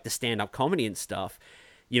that, like the stand-up comedy and stuff.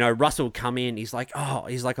 You know, Russell would come in, he's like,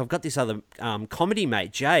 I've got this other comedy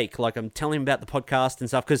mate, Jake. Like, I'm telling him about the podcast and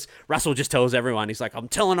stuff, because Russell just tells everyone, he's like, I'm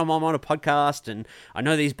telling them I'm on a podcast, and I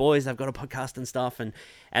know these boys, they've got a podcast and stuff, and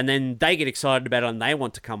then they get excited about it, and they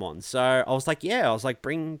want to come on. So I was like,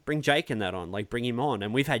 bring Jake and that on, like, bring him on.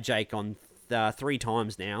 And we've had Jake on 3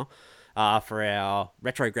 times now. For our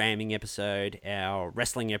retro gaming episode, our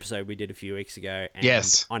wrestling episode we did a few weeks ago, and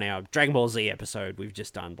yes, on our Dragon Ball Z episode we've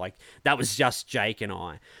just done. Like, that was just Jake and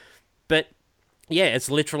I. But yeah,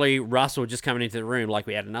 it's literally Russell just coming into the room. Like,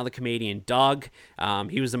 we had another comedian, Doug.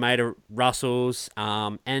 He was a mate of Russell's.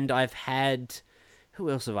 And I've had... Who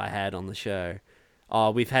else have I had on the show?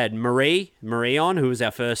 We've had Marie on, who was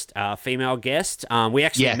our first female guest. We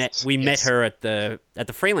actually met her at the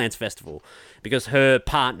Freelance Festival, because her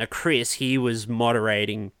partner Chris, he was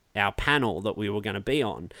moderating our panel that we were going to be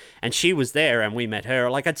on, and she was there, and we met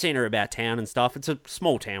her. Like, I'd seen her about town and stuff. It's a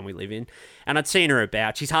small town we live in, and I'd seen her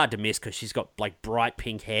about. She's hard to miss because she's got like bright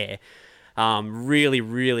pink hair. Really,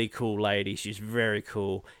 really cool lady. She's very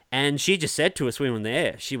cool. And she just said to us when we were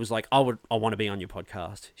there, she was like, I want to be on your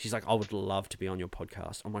podcast. She's like, I would love to be on your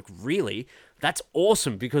podcast. I'm like, really? That's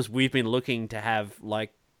awesome, because we've been looking to have,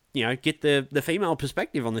 like, you know, get the female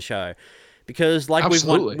perspective on the show. Because, like,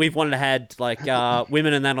 we've wanted to had, like,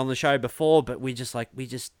 women and that on the show before, but we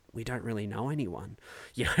don't really know anyone.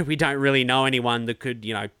 You know, we don't really know anyone that could,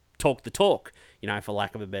 you know, talk the talk, you know, for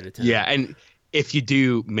lack of a better term. Yeah, and if you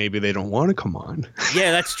do, maybe they don't want to come on.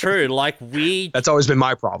 Yeah, that's true. Like, that's always been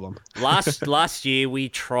my problem. last year we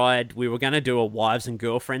were going to do a wives and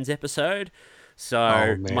girlfriends episode.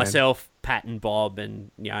 So myself, Pat and Bob,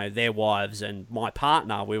 and, you know, their wives and my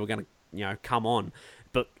partner, we were going to, you know, come on.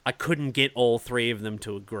 But I couldn't get all 3 of them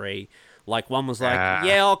to agree. Like, one was like,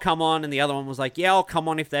 yeah, I'll come on. And the other one was like, yeah, I'll come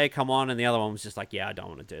on if they come on. And the other one was just like, yeah, I don't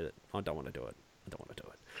want to do it. I don't want to do it.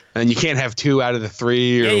 And you can't have 2 out of the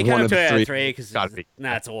 3 or you one can't of the 3. 2 out of 3 because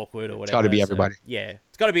that's awkward or whatever. It's got to be everybody. So, yeah,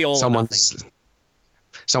 it's got to be all or nothing.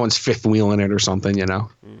 Someone's fifth wheeling it or something, you know.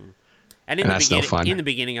 And that's no fun. In the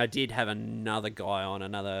beginning, I did have another guy on,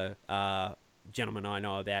 another gentleman I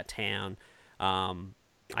know about town.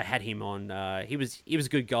 I had him on. He was a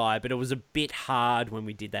good guy, but it was a bit hard when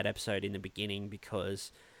we did that episode in the beginning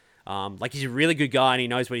because, like, he's a really good guy and he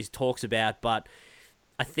knows what he talks about. But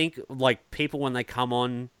I think, like, people when they come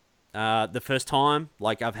on the first time,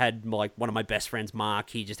 like, I've had, like, one of my best friends,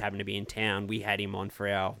 Mark. He just happened to be in town. We had him on for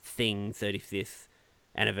our Thing 35th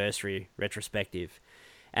anniversary retrospective.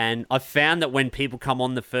 And I've found that when people come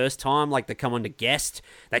on the first time, like, they come on to guest,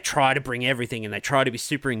 they try to bring everything and they try to be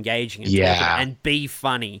super engaging and and be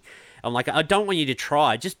funny. I'm like, I don't want you to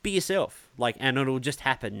try. Just be yourself. Like, and it'll just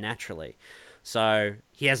happen naturally. So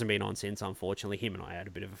he hasn't been on since, unfortunately. Him and I had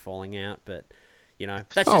a bit of a falling out, but, you know,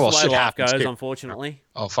 that's just the way life goes, unfortunately.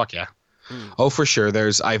 Oh, fuck yeah. Oh, for sure.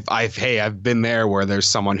 I've been there where there's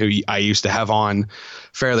someone who I used to have on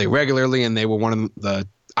fairly regularly, and they were one of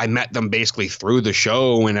I met them basically through the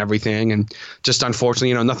show and everything, and just unfortunately,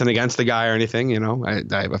 you know, nothing against the guy or anything, you know,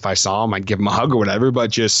 if I saw him, I'd give him a hug or whatever, but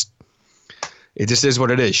it just is what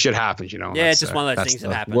it is. Shit happens, you know. Yeah, it's just one of those things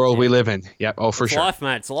that happens. World we live in. Yep. Oh, for sure. It's life,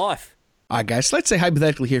 mate. It's life. guys, let's say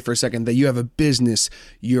hypothetically here for a second that you have a business,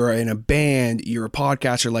 you're in a band, you're a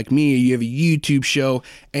podcaster like me, you have a YouTube show,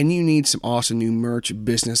 and you need some awesome new merch,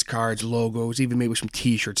 business cards, logos, even maybe some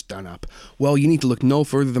t-shirts done up. Well, you need to look no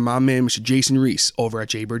further than my man, Mr. Jason Reese, over at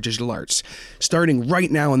Jaybird Digital Arts. Starting right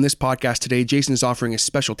now on this podcast today, Jason is offering a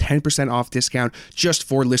special 10% off discount just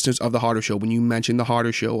for listeners of The Harder Show when you mention The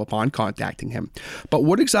Harder Show upon contacting him. But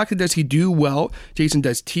what exactly does he do? Well, Jason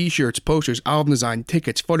does t-shirts, posters, album design,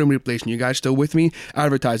 tickets, photo manipulation. You guys still with me?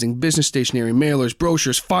 Advertising, business stationery, mailers,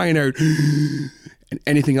 brochures, fine art, and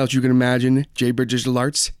anything else you can imagine, Jaybird Digital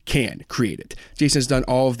Arts can create it. Jason has done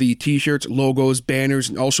all of the t-shirts, logos, banners,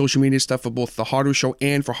 and all social media stuff for both The Harder Show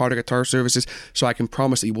and for Harder Guitar Services, so I can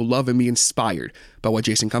promise that you will love and be inspired by what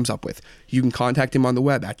Jason comes up with. You can contact him on the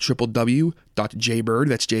web at www.jaybird,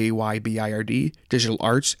 that's Jaybird,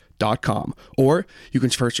 digitalarts.com, or you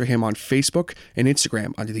can search for him on Facebook and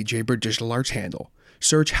Instagram under the Jaybird Digital Arts handle.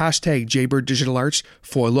 Search hashtag Jaybird Digital Arts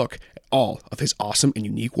for a look at all of his awesome and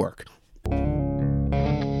unique work. Your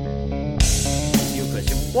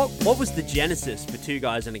question. What was the genesis for Two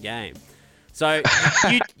Guys in a Game? So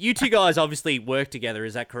you two guys obviously work together,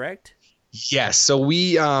 is that correct? Yes. So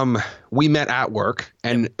we met at work,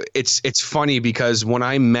 and it's funny because when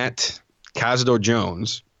I met Cazador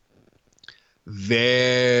Jones,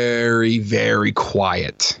 very, very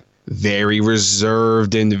quiet, very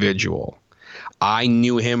reserved individual. I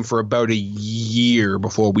knew him for about a year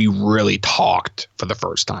before we really talked for the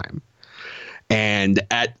first time. And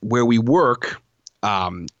at where we work,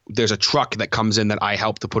 there's a truck that comes in that I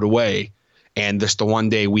help to put away. And this the one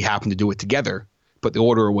day we happened to do it together, put the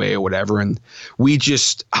order away or whatever. And we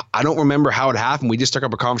just, I don't remember how it happened. We just took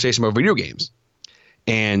up a conversation about video games.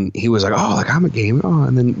 And he was like, oh, like I'm a gamer. Oh.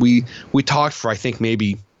 And then we talked for, I think,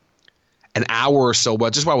 maybe an hour or so,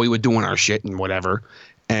 but just while we were doing our shit and whatever.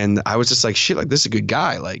 And I was just like, shit, like this is a good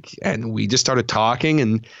guy. Like, and we just started talking,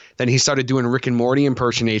 and then he started doing Rick and Morty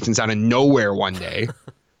impersonations out of nowhere one day.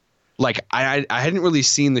 Like I hadn't really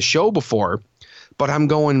seen the show before, but I'm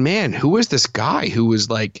going, man, who is this guy who was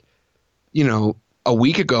like, you know, a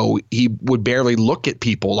week ago he would barely look at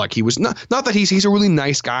people like he was not that he's a really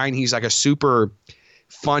nice guy and he's like a super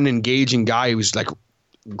fun, engaging guy who's like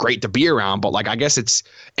great to be around. But like, I guess it's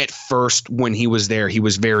at first when he was there, he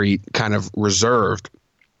was very kind of reserved.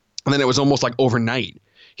 And then it was almost like overnight.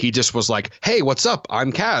 He just was like, hey, what's up?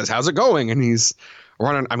 I'm Kaz. How's it going? And he's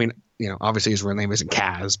running. I mean, you know, obviously his real name isn't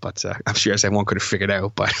Kaz, but I'm sure everyone could have figured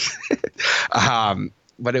out. But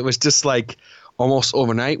but it was just like almost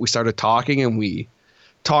overnight. We started talking, and we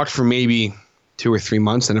talked for maybe 2 or 3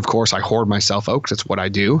 months. And of course, I hoard myself out because it's what I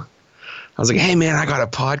do. I was like, hey, man, I got a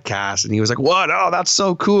podcast. And he was like, what? Oh, that's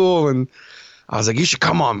so cool. And I was like, you should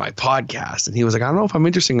come on my podcast. And he was like, I don't know if I'm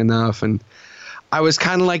interesting enough. And I was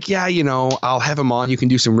kind of like, yeah, you know, I'll have him on. You can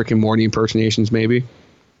do some Rick and Morty impersonations maybe.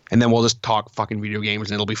 And then we'll just talk fucking video games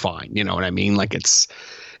and it'll be fine. You know what I mean? Like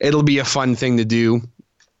it'll be a fun thing to do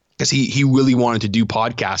because he really wanted to do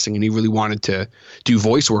podcasting and he really wanted to do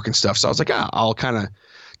voice work and stuff. So I was like, I'll kind of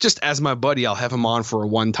just as my buddy, I'll have him on for a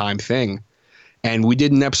one-time thing. And we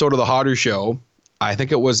did an episode of The Harder Show. I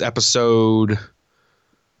think it was episode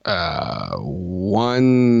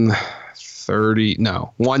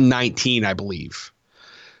 119, I believe. If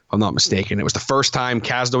I'm not mistaken. It was the first time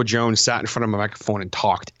Cazador Jones sat in front of a microphone and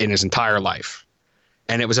talked in his entire life.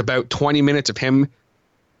 And it was about 20 minutes of him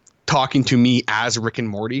talking to me as Rick and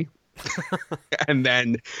Morty. And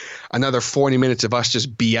then another 40 minutes of us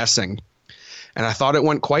just BSing. And I thought it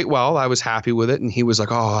went quite well. I was happy with it. And he was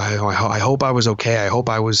like, oh, I hope I was okay. I hope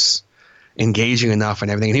I was engaging enough and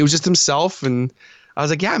everything. And he was just himself. And I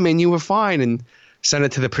was like, yeah, man, you were fine. And sent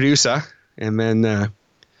it to the producer. And then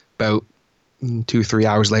about 2-3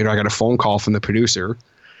 hours later, I got a phone call from the producer.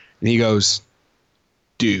 And he goes,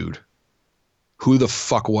 dude, who the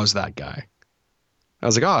fuck was that guy? I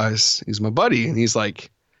was like, oh, he's my buddy. And he's like,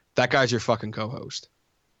 that guy's your fucking co-host.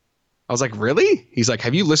 I was like, really? He's like,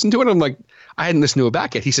 have you listened to it? I'm like, I hadn't listened to it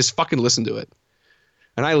back yet. He says, fucking listen to it.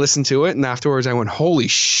 And I listened to it. And afterwards I went, holy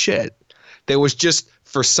shit. There was just,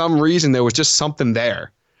 for some reason, there was just something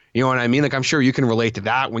there. You know what I mean? Like, I'm sure you can relate to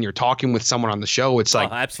that when you're talking with someone on the show. It's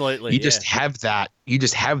like, absolutely. You just have that. You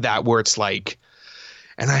just have that where it's like,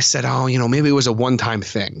 and I said, oh, you know, maybe it was a one-time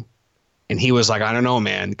thing. And he was like, I don't know,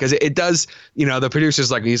 man. Because it does, you know, the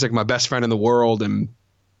producer's like, he's like my best friend in the world. And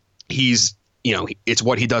he's, you know, it's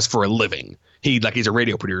what he does for a living. He's a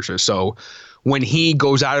radio producer. So when he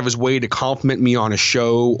goes out of his way to compliment me on a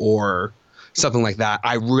show or something like that,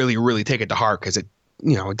 I really, really take it to heart because it,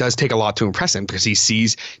 you know, it does take a lot to impress him because he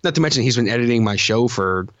sees, not to mention he's been editing my show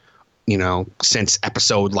for, you know, since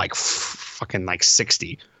episode like fucking like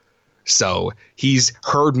 60. So he's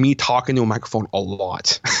heard me talk into a microphone a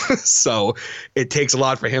lot. So it takes a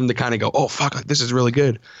lot for him to kind of go, oh, fuck, like, this is really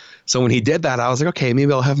good. So when he did that, I was like, okay,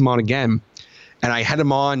 maybe I'll have him on again. And I had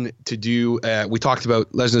him on to do, we talked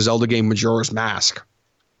about Legend of Zelda game Majora's Mask,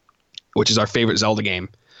 which is our favorite Zelda game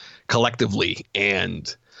collectively.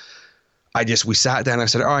 And we sat down, I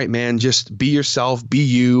said, all right, man, just be yourself, be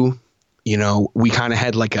you. You know, we kind of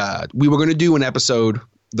had we were going to do an episode.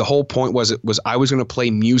 The whole point was I was going to play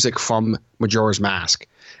music from Majora's Mask,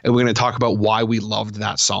 and we're going to talk about why we loved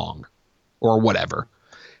that song or whatever.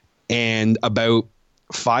 And about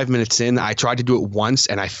 5 minutes in, I tried to do it once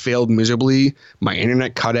and I failed miserably. My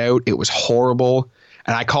internet cut out. It was horrible.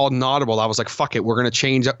 And I called an audible. I was like, fuck it. We're going to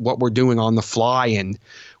change up what we're doing on the fly. And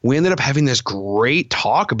we ended up having this great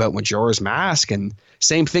talk about Majora's Mask. And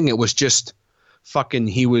same thing. It was just fucking,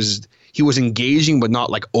 he was engaging, but not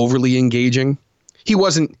like overly engaging. He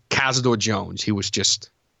wasn't Cazador Jones. He was just,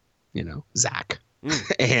 you know, Zach.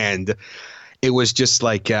 And it was just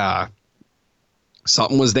like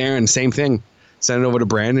something was there, and same thing. Sent it over to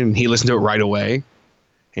Brandon, and he listened to it right away.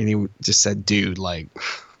 And he just said, dude, like,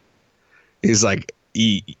 he's like,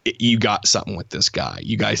 you got something with this guy.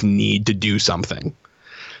 You guys need to do something.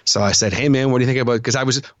 So I said, hey, man, what do you think about it? Because I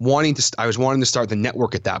was wanting to start the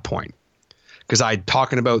network at that point. Because I'd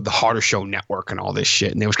talking about the Harder Show Network and all this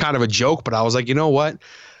shit. And it was kind of a joke, but I was like, you know what?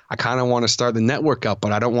 I kind of want to start the network up,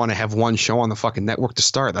 but I don't want to have one show on the fucking network to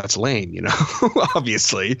start. That's lame, you know,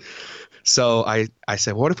 obviously. So I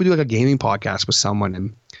said, what if we do like a gaming podcast with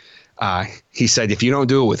someone? And he said, if you don't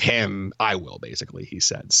do it with him, I will, basically, he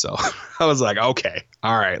said. So I was like, okay,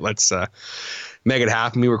 all right, let's make it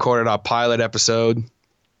happen. We recorded our pilot episode,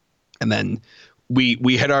 and then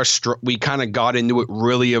we had we kind of got into it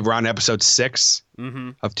really around episode 6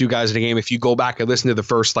 of Two Guys in a Game. If you go back and listen to the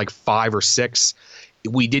first like 5 or 6,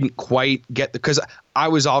 we didn't quite get because I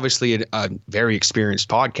was obviously a very experienced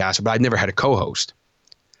podcaster, but I'd never had a co-host.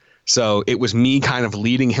 So it was me kind of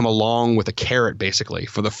leading him along with a carrot, basically,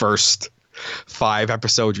 for the first 5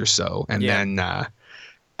 episodes or so. And then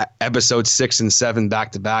episode 6 and 7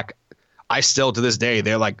 back to back, I still to this day,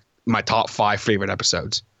 they're like my top 5 favorite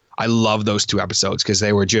episodes. I love those 2 episodes because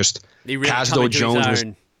they were just really Cazador Jones.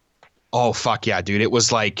 Oh, fuck yeah, dude. It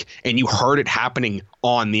was like, and you heard it happening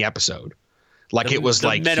on the episode. Like it was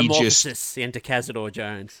like metamorphosis into Cazador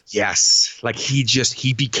Jones. Yes. Like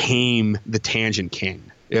he became the Tangent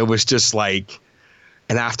King. It was just like,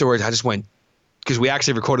 and afterwards I just went, because we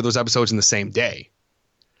actually recorded those episodes in the same day,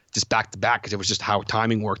 just back to back, because it was just how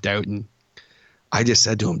timing worked out. And I just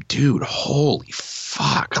said to him, dude, holy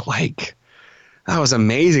fuck, like, that was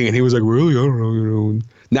amazing. And he was like, really? I don't know, you know.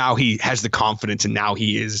 Now he has the confidence, and now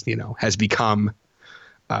he is, you know, has become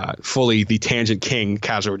fully the Tangent King,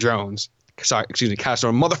 Cazador Jones. Sorry, excuse me,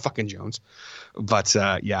 Cazador motherfucking Jones. But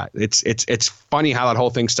yeah, it's funny how that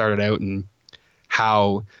whole thing started out, and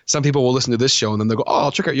how some people will listen to this show and then they'll go, oh,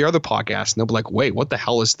 I'll check out your other podcast. And they'll be like, wait, what the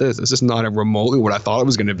hell is this? This is not remotely what I thought it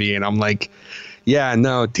was going to be. And I'm like, yeah,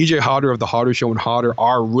 no, TJ Harder of The Harder Show and Harder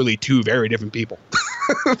are really 2 very different people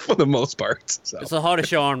for the most part. So. It's The Harder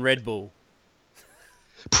Show on Red Bull.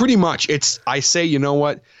 Pretty much. I say, you know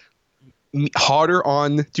what? Harder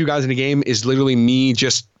on Two Guys in a Game is literally me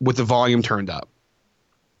just with the volume turned up.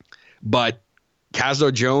 But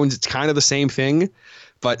Cazador Jones, it's kind of the same thing.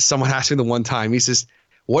 But someone asked me the one time, he says,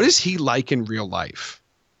 what is he like in real life?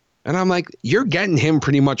 And I'm like, you're getting him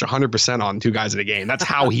pretty much 100% on Two Guys in a Game. That's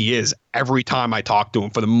how he is every time I talk to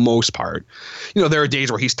him for the most part. You know, there are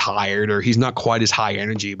days where he's tired or he's not quite as high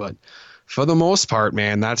energy, but for the most part,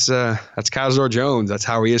 man, that's Cazador Jones. That's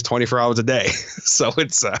how he is 24 hours a day. So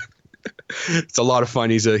it's a lot of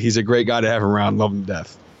fun. He's a great guy to have around. Love him to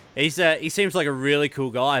death. He seems like a really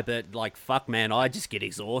cool guy, but like, fuck, man, I just get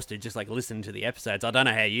exhausted just like listening to the episodes. I don't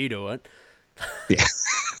know how you do it. Yeah.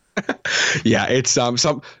 Yeah, it's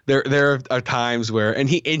there are times where and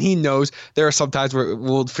he knows there are some times where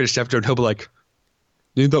we'll finish the episode and he'll be like,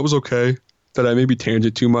 dude, that was okay. Did I maybe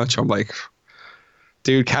tangent too much? I'm like,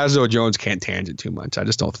 dude, Cazador Jones can't tangent too much. I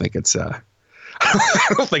just don't think it's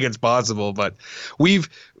I don't think it's possible, but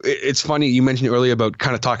it's funny. You mentioned earlier about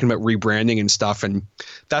kind of talking about rebranding and stuff. And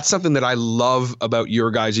that's something that I love about your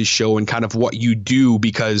guys' show and kind of what you do,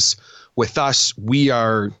 because with us,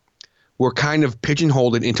 we're kind of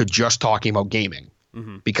pigeonholed into just talking about gaming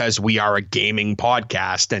because we are a gaming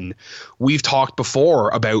podcast. And we've talked before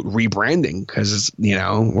about rebranding because, you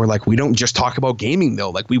know, we're like, we don't just talk about gaming though.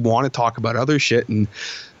 Like we want to talk about other shit. And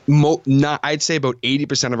I'd say about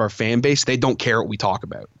 80% of our fan base, they don't care what we talk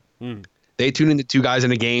about. They tune into Two Guys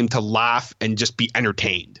in a Game to laugh and just be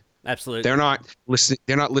entertained. Absolutely. They're not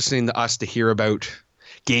listening to us to hear about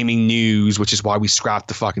gaming news, which is why we scrapped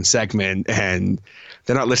the fucking segment. And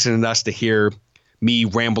they're not listening to us to hear me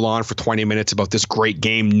ramble on for 20 minutes about this great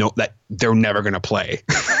game that they're never going to play.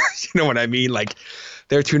 You know what I mean? Like,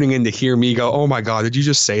 they're tuning in to hear me go, oh my God, did you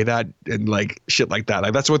just say that? And like shit like that.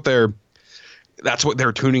 Like, that's what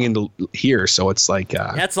they're tuning in to hear. So it's like,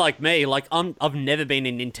 that's like me. Like, I've never been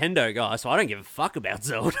a Nintendo guy, so I don't give a fuck about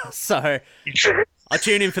Zelda. So I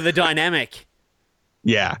tune in for the dynamic.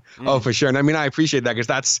 Yeah. Oh, for sure. And I mean, I appreciate that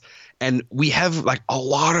because and we have like a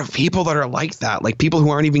lot of people that are like that, like people who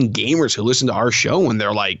aren't even gamers who listen to our show and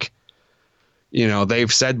they're like, you know,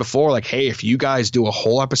 they've said before, like, hey, if you guys do a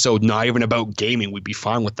whole episode not even about gaming, we'd be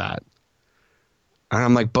fine with that. And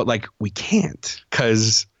I'm like, but like, we can't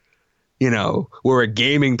because, you know, we're a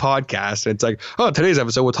gaming podcast. And it's like, oh, today's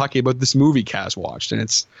episode, we're talking about this movie Kaz watched. And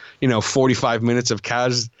it's, you know, 45 minutes of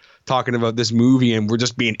Kaz talking about this movie and we're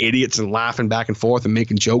just being idiots and laughing back and forth and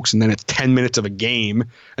making jokes. And then it's 10 minutes of a game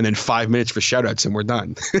and then 5 minutes for shoutouts and we're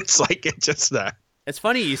done. It's like, it's just that. It's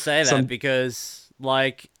funny you say that because,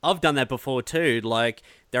 like, I've done that before too. Like,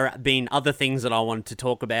 there have been other things that I wanted to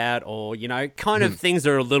talk about or, you know, kind of things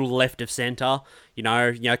that are a little left of center, you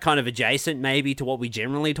know, kind of adjacent maybe to what we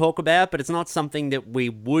generally talk about, but it's not something that we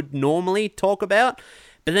would normally talk about.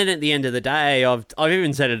 But then at the end of the day, I've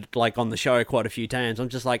even said it like on the show quite a few times. I'm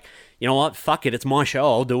just like, you know what? Fuck it. It's my show.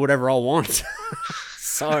 I'll do whatever I want.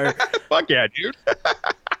 So fuck yeah, dude.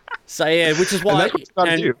 So yeah, which is why,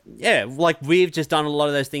 and yeah, like we've just done a lot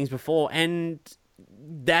of those things before, and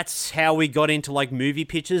that's how we got into like movie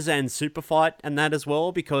pitches and Super Fight and that as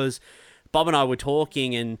well, because Bob and I were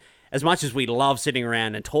talking, and as much as we love sitting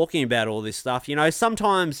around and talking about all this stuff, you know,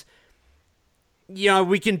 sometimes, you know,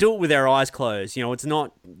 we can do it with our eyes closed. You know, it's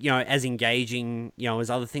not, you know, as engaging, you know, as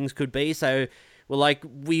other things could be. So we're like,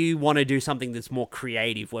 we want to do something that's more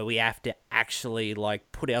creative where we have to actually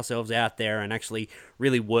like put ourselves out there and actually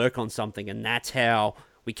really work on something. And that's how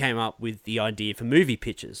we came up with the idea for movie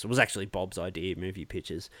pitches. It was actually Bob's idea, movie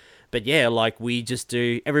pitches. But yeah, like we just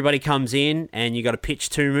do, everybody comes in and you got to pitch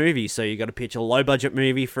 2 movies. So you got to pitch a low budget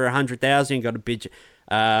movie for 100,000. You got to pitch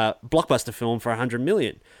a blockbuster film for 100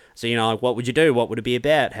 million. So, you know, like, what would you do? What would it be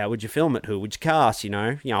about? How would you film it? Who would you cast? You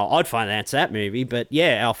know, I'd finance that movie. But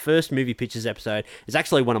yeah, our first movie pitches episode is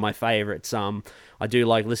actually one of my favorites. I do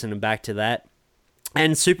like listening back to that.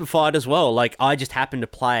 And Super Fight as well. Like, I just happened to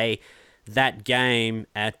play that game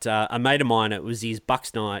at a mate of mine. It was his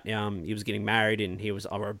Bucks night. He was getting married and he was,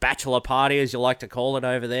 or a bachelor party, as you like to call it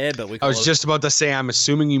over there. But I was just about to say, I'm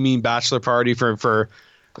assuming you mean bachelor party for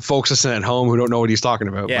folks listening at home who don't know what he's talking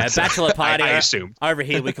about. Yeah, bachelor party. I assume. Over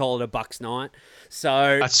here we call it a Bucks night.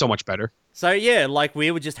 So that's so much better. So yeah, like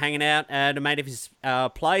we were just hanging out at a mate of his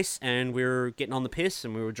place, and we were getting on the piss,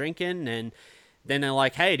 and we were drinking, and then they're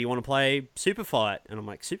like, "Hey, do you want to play Super Fight?" And I'm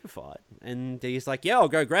like, "Super Fight?" And he's like, "Yeah, I'll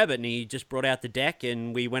go grab it." And he just brought out the deck,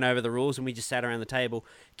 and we went over the rules, and we just sat around the table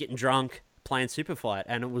getting drunk, playing Super Fight,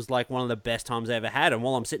 and it was like one of the best times I ever had. And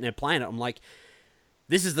while I'm sitting there playing it, I'm like,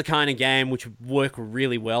 this is the kind of game which would work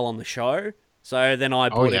really well on the show. So then I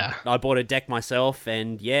bought a deck myself,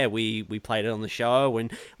 and yeah, we played it on the show,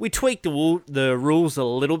 and we tweaked the rules a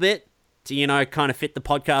little bit to, you know, kind of fit the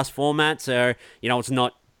podcast format. So, you know, it's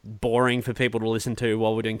not boring for people to listen to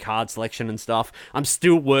while we're doing card selection and stuff. I'm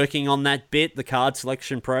still working on that bit, the card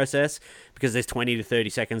selection process, because there's 20 to 30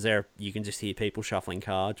 seconds there. You can just hear people shuffling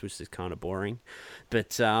cards, which is kind of boring.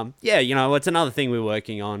 But yeah, you know, it's another thing we're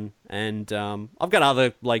working on, and I've got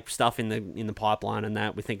other like stuff in the pipeline and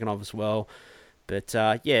that we're thinking of as well. But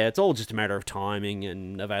yeah, it's all just a matter of timing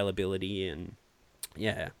and availability, and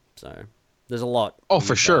yeah, so there's a lot. Oh,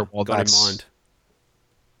 for sure. Well, got in mind.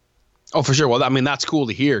 Oh, for sure. Well, I mean, that's cool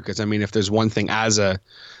to hear, because I mean, if there's one thing as a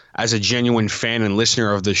genuine fan and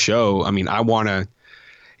listener of the show, I mean, I want to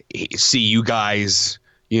see you guys,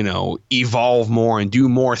 you know, evolve more and do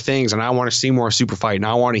more things, and I want to see more Super Fight, and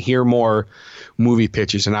I want to hear more movie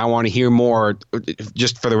pitches, and I want to hear more.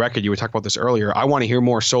 Just for the record, you were talking about this earlier. I want to hear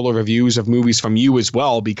more solo reviews of movies from you as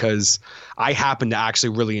well, because I happen to actually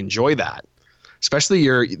really enjoy that, especially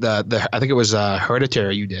the I think it was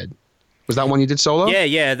Hereditary you did. Was that one you did solo?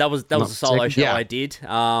 Yeah, that was a solo show I did.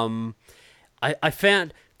 I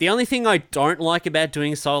found the only thing I don't like about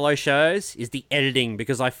doing solo shows is the editing,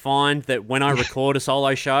 because I find that when I record a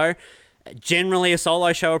solo show, generally a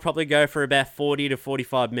solo show will probably go for about 40 to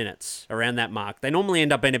 45 minutes, around that mark. They normally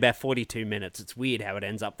end up being about 42 minutes. It's weird how it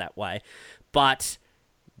ends up that way. But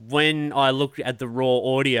when I look at the raw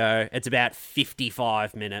audio, it's about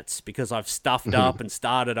 55 minutes, because I've stuffed up and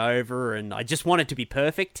started over, and I just want it to be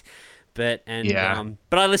perfect. But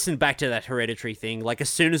I listened back to that Hereditary thing. Like, as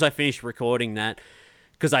soon as I finished recording that,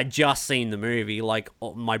 because I'd just seen the movie, like,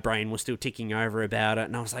 my brain was still ticking over about it,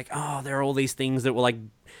 and I was like, oh, there are all these things that were, like,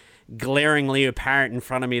 glaringly apparent in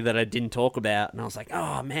front of me that I didn't talk about, and I was like,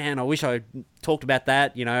 oh, man, I wish I talked about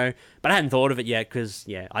that, you know, but I hadn't thought of it yet, because,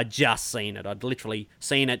 yeah, I'd just seen it. I'd literally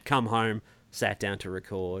seen it, come home, sat down to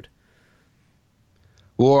record.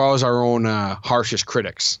 We're always our own harshest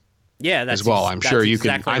critics. Yeah, that's as well. I'm sure you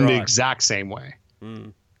exactly can. I'm right. the exact same way.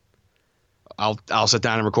 I'll sit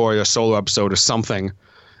down and record a solo episode of something,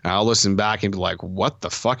 and I'll listen back and be like, "What the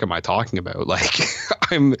fuck am I talking about?" Like,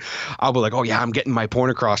 I'll be like, "Oh yeah, I'm getting my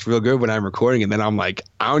point across real good when I'm recording," and then I'm like,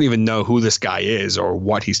 "I don't even know who this guy is or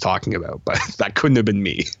what he's talking about," but that couldn't have been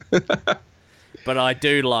me. But I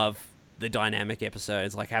do love the dynamic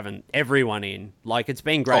episodes, like having everyone in. Like, it's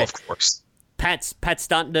been great. Oh, of course. Pat's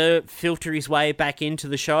starting to filter his way back into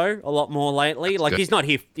the show a lot more lately. Like,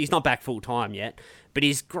 good. he's not back full time yet, but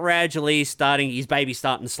he's gradually his baby's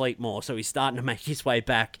starting to sleep more, so he's starting to make his way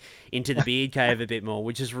back into the beard cave a bit more,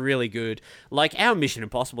 which is really good. Like, our Mission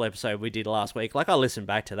Impossible episode we did last week, like, I listened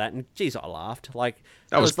back to that, and geez, I laughed. Like,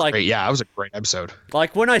 that was like, great. Yeah, that was a great episode.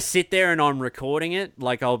 Like, when I sit there and I'm recording it,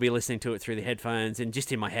 like, I'll be listening to it through the headphones, and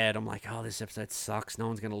just in my head, I'm like, oh, this episode sucks. No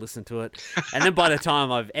one's going to listen to it. And then by the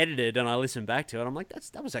time I've edited and I listen back to it, I'm like,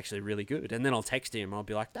 that was actually really good. And then I'll text him, and I'll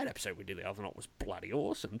be like, that episode we did the other night was bloody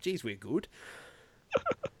awesome. Geez, we're good.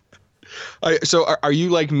 So are you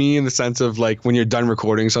like me in the sense of, like, when you're done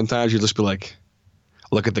recording, sometimes you just be like,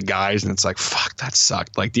 look at the guys, and it's like, fuck, that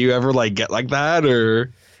sucked. Like, do you ever, like, get like that,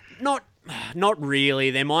 or? Not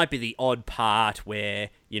really. There might be the odd part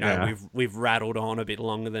where, you know, Yeah. we've rattled on a bit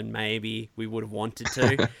longer than maybe we would have wanted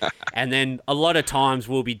to. And then a lot of times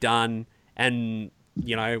we'll be done and,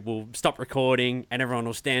 you know, we'll stop recording and everyone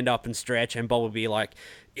will stand up and stretch, and Bob will be like,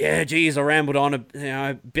 yeah, geez, I rambled on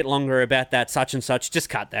a bit longer about that such and such. Just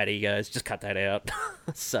cut that, he goes. Just cut that out.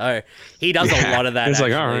 So he does a lot of that, It's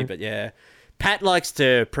actually. like, all right. But yeah. Pat likes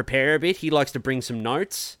to prepare a bit. He likes to bring some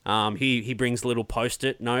notes. He brings little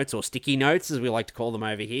post-it notes, or sticky notes, as we like to call them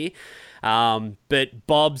over here. But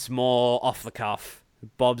Bob's more off the cuff.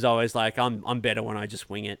 Bob's always like, I'm better when I just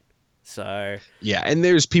wing it. So Yeah, and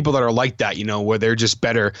there's people that are like that, you know, where they're just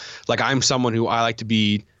better. Like, I'm someone who I like to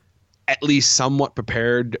be at least somewhat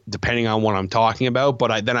prepared, depending on what I'm talking about.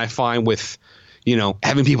 But I find with, you know,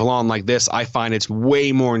 having people on like this, I find it's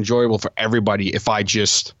way more enjoyable for everybody if I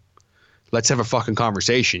just, let's have a fucking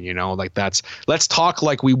conversation, you know, like let's talk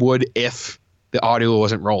like we would if the audio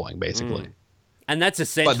wasn't rolling, basically. And that's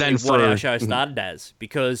essentially what our show started as,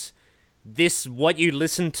 because what you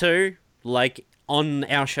listen to, like, on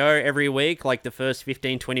our show every week, like the first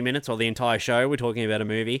 15, 20 minutes or the entire show, we're talking about a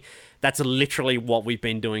movie, that's literally what we've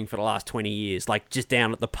been doing for the last 20 years. Like, just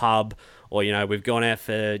down at the pub, or, you know, we've gone out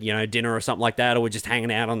for, you know, dinner or something like that, or we're just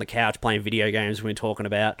hanging out on the couch playing video games, we're talking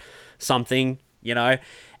about something, you know.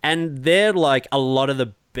 And they're, like, a lot of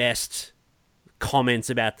the best comments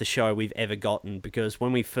about the show we've ever gotten, because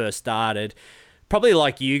when we first started, probably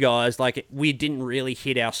like you guys, like, we didn't really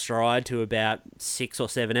hit our stride to about 6 or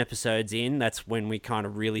 7 episodes in. That's when we kind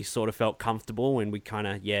of really sort of felt comfortable, and we kind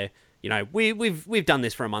of, yeah, you know, we've done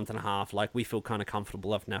this for a month and a half. Like, we feel kind of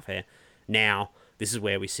comfortable enough here. Now, this is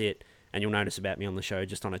where we sit. And you'll notice about me on the show,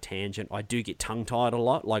 just on a tangent, I do get tongue-tied a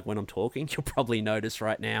lot, like when I'm talking. You'll probably notice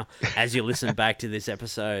right now as you listen back to this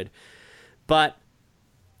episode. But,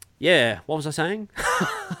 yeah, what was I saying?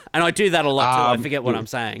 And I do that a lot, too. I forget what I'm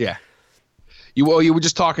saying. Yeah. You were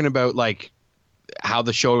just talking about, like, how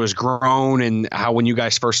the show has grown, and how when you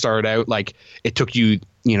guys first started out, like, it took you,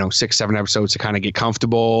 you know, 6, 7 episodes to kind of get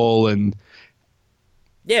comfortable, and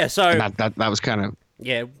yeah, so and that was kind of,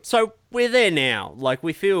 yeah, so we're there now. Like,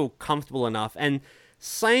 we feel comfortable enough, and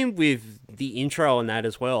same with the intro and that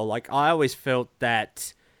as well. Like, I always felt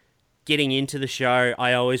that getting into the show,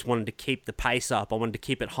 I always wanted to keep the pace up. I wanted to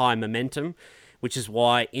keep it high momentum, which is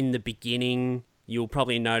why in the beginning, you'll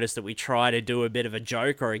probably notice that we try to do a bit of a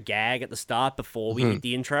joke or a gag at the start before we hit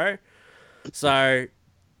the intro. So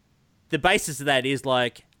the basis of that is,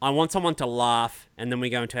 like, I want someone to laugh, and then we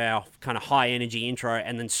go into our kind of high energy intro,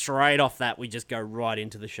 and then straight off that, we just go right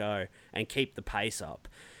into the show and keep the pace up.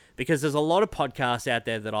 Because there's a lot of podcasts out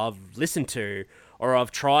there that I've listened to, or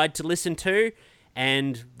I've tried to listen to,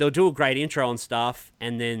 and they'll do a great intro and stuff,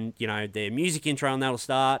 and then, you know, their music intro and that'll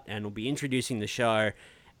start, and it'll be introducing the show,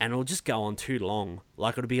 and it'll just go on too long.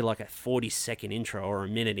 Like, it'll be like a 40-second intro or a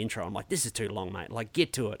minute intro. I'm like, this is too long, mate. Like,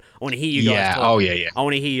 get to it. I want to hear you guys talk. Oh, yeah. I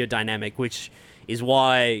want to hear your dynamic, which is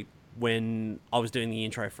why when I was doing the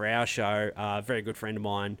intro for our show, a very good friend of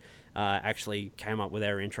mine actually came up with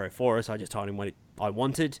our intro for us. I just told him what I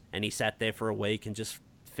wanted, and he sat there for a week and just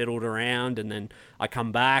fiddled around, and then I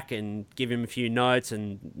come back and give him a few notes,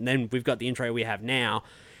 and then we've got the intro we have now,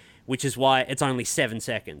 which is why it's only 7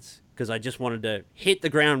 seconds, because I just wanted to hit the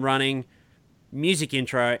ground running, music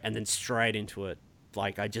intro, and then straight into it.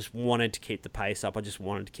 Like, I just wanted to keep the pace up. I just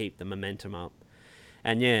wanted to keep the momentum up.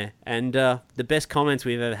 And the best comments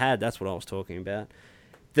we've ever had, that's what I was talking about.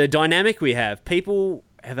 The dynamic we have, people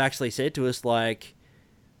have actually said to us, like,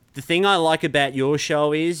 the thing I like about your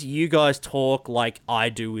show is you guys talk like I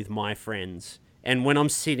do with my friends. And when I'm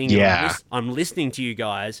sitting and I'm listening to you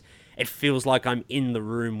guys, it feels like I'm in the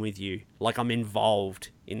room with you, like I'm involved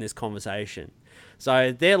in this conversation.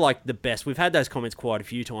 So they're like the best. We've had those comments quite a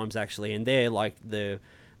few times, actually, and they're like the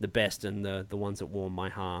best and the ones that warm my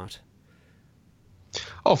heart.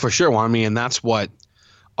 Oh, for sure. Well, I mean, and that's what,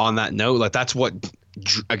 on that note, like, that's what,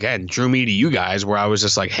 again, drew me to you guys, where I was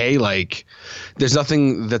just like, hey, like, there's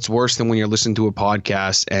nothing that's worse than when you're listening to a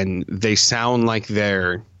podcast and they sound like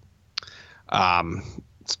they're,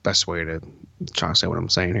 it's the best way to try to say what I'm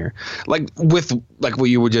saying here. Like, with, like, what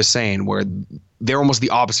you were just saying, where they're almost the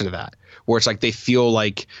opposite of that, where it's like they feel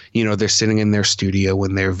like, you know, they're sitting in their studio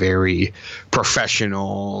and they're very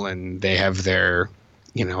professional and they have their,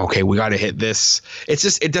 you know, okay, we got to hit this. It's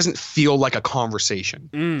just, it doesn't feel like a conversation.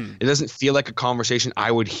 It doesn't feel like a conversation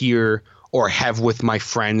I would hear or have with my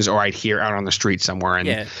friends, or I'd hear out on the street somewhere.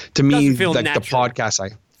 And to me, like, the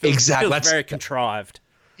podcast, exactly, feels very contrived.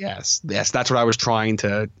 Yes, that's what I was trying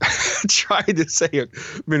to say a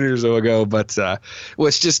minute or so ago. But well,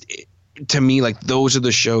 it's just, to me, like, those are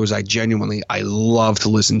the shows I love to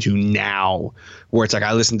listen to now, where it's like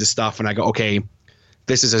I listen to stuff and I go, okay,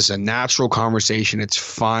 this is just a natural conversation. It's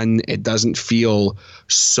fun. It doesn't feel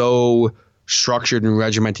so structured and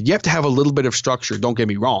regimented. You have to have a little bit of structure. Don't get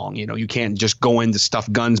me wrong. You know, you can't just go into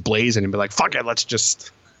stuff guns blazing and be like, fuck it, let's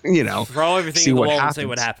just, you know, throw everything in the wall and see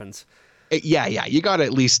what happens. Yeah. You got to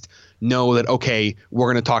at least know that, okay,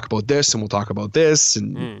 we're going to talk about this and we'll talk about this.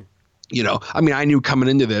 And, you know, I mean, I knew coming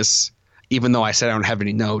into this, even though I said I don't have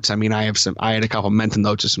any notes, I mean, I had a couple mental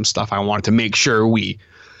notes of some stuff I wanted to make sure we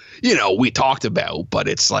talked about, but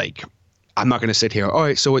it's like, I'm not going to sit here, all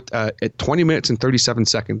right, so at 20 minutes and 37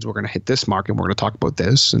 seconds, we're going to hit this mark and we're going to talk about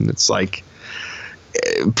this. And it's like,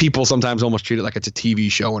 people sometimes almost treat it like it's a TV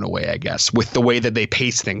show in a way, I guess, with the way that they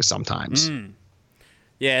pace things sometimes.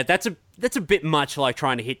 Yeah, that's a bit much, like,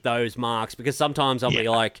 trying to hit those marks, because sometimes I'll be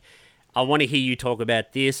like, I want to hear you talk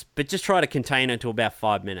about this, but just try to contain it to about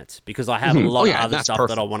 5 minutes, because I have a lot of other stuff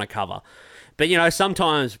that I want to cover. But, you know,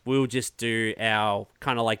 sometimes we'll just do our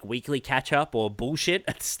kind of like weekly catch-up or bullshit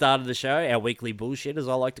at the start of the show, our weekly bullshit, as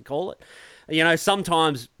I like to call it. You know,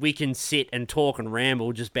 sometimes we can sit and talk and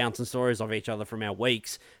ramble, just bouncing stories off each other from our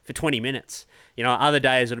weeks for 20 minutes. You know, other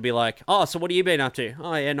days it'll be like, oh, so what have you been up to?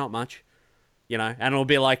 Oh, yeah, not much. You know, and it'll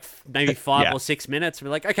be like maybe 5 or 6 minutes. We're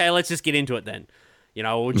like, okay, let's just get into it then. You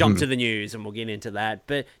know, we'll jump to the news and we'll get into that.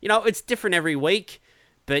 But, you know, it's different every week.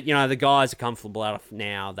 But, you know, the guys are comfortable enough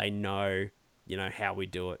now. They know, you know, how we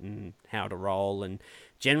do it and how to roll. And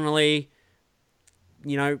generally,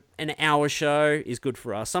 you know, an hour show is good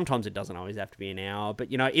for us. Sometimes it doesn't always have to be an hour. But,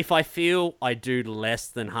 you know, if I feel I do less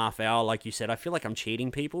than half hour, like you said, I feel like I'm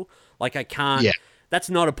cheating people. Like, I can't. Yeah. That's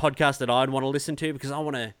not a podcast that I'd want to listen to, because I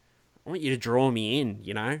want you to draw me in,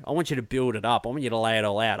 you know? I want you to build it up. I want you to lay it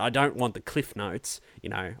all out. I don't want the cliff notes, you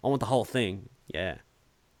know? I want the whole thing. Yeah.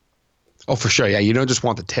 Oh, for sure. Yeah, you don't just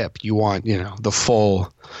want the tip. You want, you know, the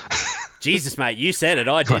full... Jesus, mate, you said it.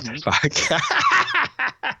 I didn't.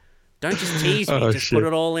 Don't just tease me. Just put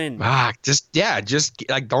it all in. Just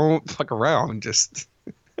like, don't fuck around. Just...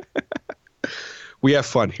 We have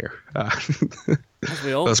fun here. As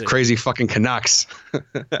we all those do. Crazy fucking Canucks.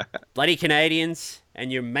 Bloody Canadians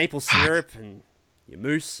and your maple syrup and your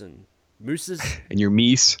moose and mooses. And your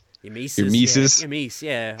meese. Your meeses. Your meeses. Yeah, your meese,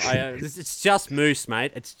 yeah. It's just moose,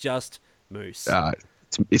 mate. It's just moose.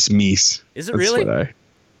 It's meese. Is it really?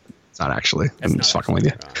 It's not actually. I'm just fucking with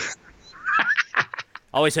you. Right.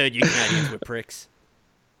 I always heard you Canadians were pricks.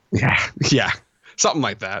 Yeah. Something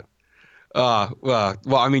like that. Well,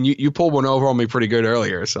 I mean, you pulled one over on me pretty good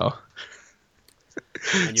earlier, so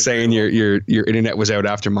saying your internet was out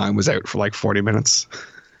after mine was out for like 40 minutes.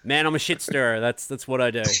 Man, I'm a shit stirrer. That's what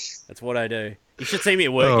I do. That's what I do. You should see me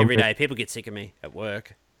at work every day. People get sick of me at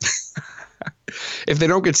work. If they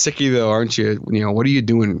don't get sick of you, though, aren't you? You know, what are you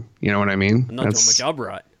doing? You know what I mean? I'm not doing my job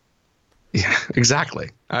right. Yeah, exactly.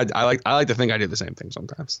 I like to think I do the same thing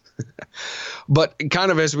sometimes. But kind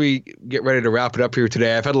of as we get ready to wrap it up here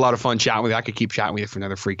today, I've had a lot of fun chatting with you. I could keep chatting with you for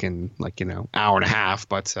another freaking hour and a half.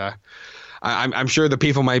 But I'm sure the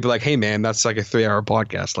people might be like, "Hey, man, that's like a 3-hour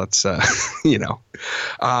podcast. Let's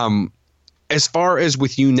as far as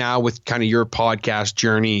with you now, with kind of your podcast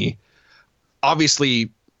journey,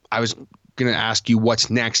 obviously, I was going to ask you what's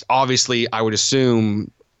next. Obviously, I would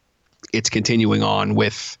assume it's continuing on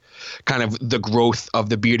with kind of the growth of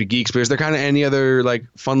the Bearded Geeks. But is there kind of any other like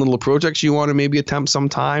fun little projects you want to maybe attempt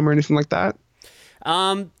sometime or anything like that?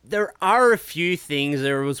 There are a few things.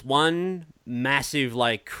 There was one massive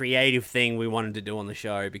like creative thing we wanted to do on the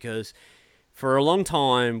show, because for a long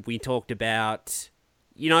time we talked about,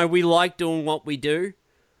 we like doing what we do,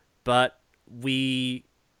 but we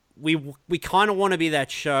kind of want to be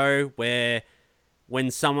that show where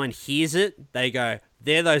when someone hears it, they go,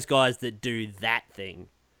 they're those guys that do that thing.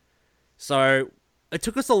 So it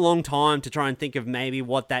took us a long time to try and think of maybe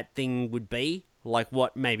what that thing would be, like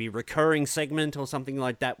what maybe recurring segment or something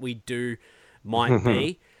like that we do might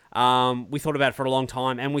be. We thought about it for a long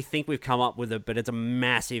time, and we think we've come up with it, but it's a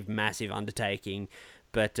massive, massive undertaking.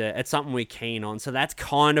 But it's something we're keen on. So that's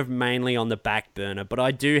kind of mainly on the back burner. But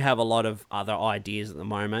I do have a lot of other ideas at the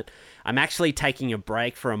moment. I'm actually taking a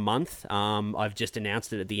break for a month. I've just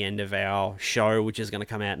announced it at the end of our show, which is going to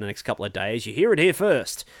come out in the next couple of days. You hear it here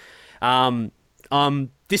first.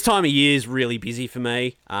 This time of year is really busy for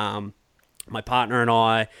me. My partner and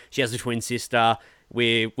I, she has a twin sister.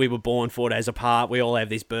 We were born 4 days apart. We all have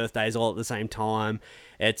these birthdays all at the same time.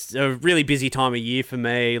 It's a really busy time of year for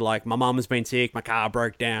me. Like, my mum has been sick. My car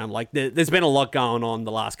broke down. Like, there's been a lot going on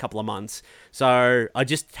the last couple of months. So I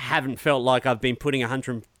just haven't felt like I've been putting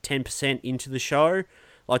 110% into the show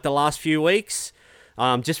like the last few weeks.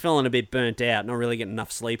 Just feeling a bit burnt out. Not really getting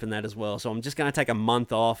enough sleep in that as well. So I'm just going to take a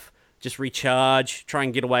month off, just recharge, try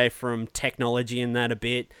and get away from technology and that a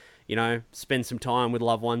bit. Spend some time with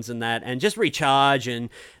loved ones and that, and just recharge.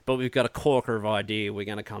 But we've got a corker of idea we're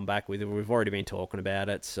going to come back with. We've already been talking about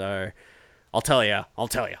it, so I'll tell you.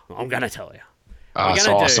 I'm going to tell you. That's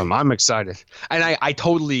awesome. I'm excited. And I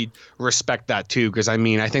totally respect that too, because I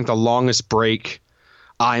think the longest break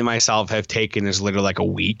I myself have taken is literally like a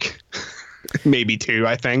week, maybe two,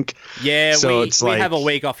 I think. Yeah, so we have a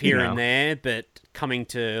week off here and there, but coming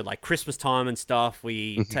to like Christmas time and stuff,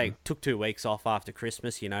 we took 2 weeks off after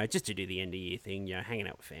Christmas, just to do the end of year thing, hanging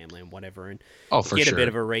out with family and whatever, and get a bit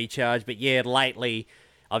of a recharge. But yeah, lately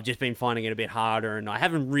I've just been finding it a bit harder, and I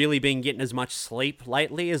haven't really been getting as much sleep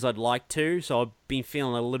lately as I'd like to, so I've been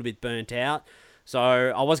feeling a little bit burnt out. So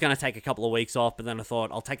I was going to take a couple of weeks off, but then I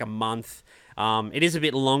thought I'll take a month. It is a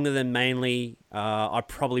bit longer than mainly I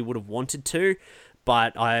probably would have wanted to,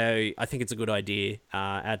 but I think it's a good idea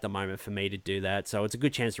at the moment for me to do that. So it's a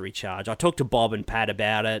good chance to recharge. I talked to Bob and Pat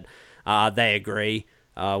about it. They agree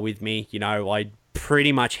with me. I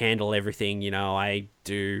pretty much handle everything. I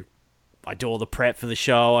do all the prep for the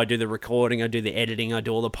show. I do the recording. I do the editing. I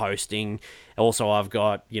do all the posting. Also, I've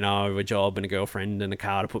got, a job and a girlfriend and a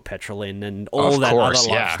car to put petrol in and all that other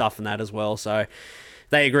life stuff and that as well. So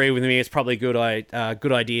they agree with me. It's probably a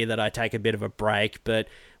good idea that I take a bit of a break. But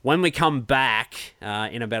when we come back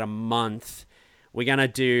in about a month, we're going to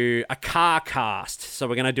do a car cast. So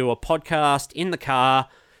we're going to do a podcast in the car.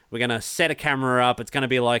 We're going to set a camera up. It's going to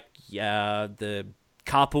be like the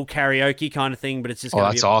carpool karaoke kind of thing, but it's just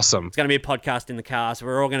that's awesome. It's going to be a podcast in the car. So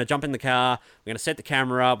we're all going to jump in the car. We're going to set the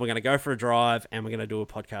camera up. We're going to go for a drive, and we're going to do a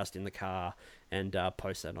podcast in the car and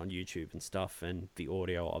post that on YouTube and stuff, and the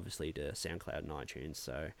audio obviously to SoundCloud and iTunes.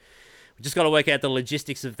 So we just got to work out the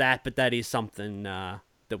logistics of that, but that is something that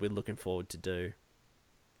we're looking forward to do.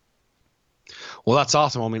 Well, that's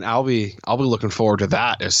awesome. I'll be looking forward to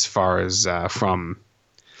that, as far as from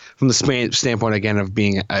the standpoint, again, of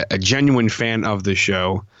being a genuine fan of the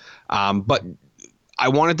show. But I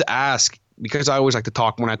wanted to ask, because I always like to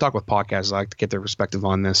talk, when I talk with podcasts, I like to get their perspective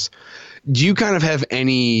on this. Do you kind of have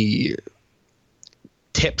any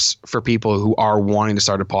tips for people who are wanting to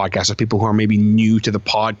start a podcast, or people who are maybe new to the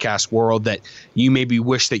podcast world, that you maybe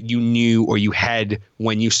wish that you knew or you had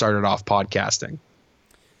when you started off podcasting?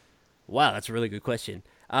 Wow, that's a really good question.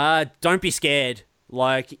 Don't be scared.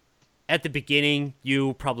 Like, at the beginning,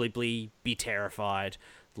 you'll probably be terrified.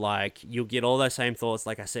 Like, you'll get all those same thoughts,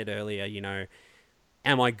 like I said earlier,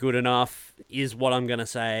 am I good enough? Is what I'm going to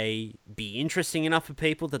say be interesting enough for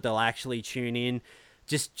people that they'll actually tune in?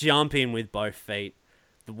 Just jump in with both feet.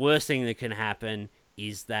 The worst thing that can happen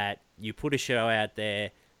is that you put a show out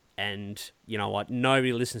there and, you know what,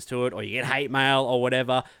 nobody listens to it, or you get hate mail or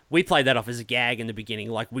whatever. We played that off as a gag in the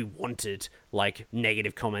beginning. Like, we wanted, like,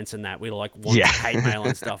 negative comments and that. We, like, wanted hate mail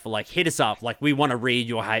and stuff. Like, hit us up. Like, we want to read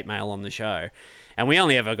your hate mail on the show. And we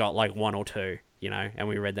only ever got, like, one or two, and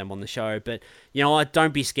we read them on the show. But, you know what,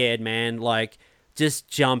 don't be scared, man. Like, just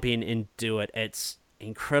jump in and do it. It's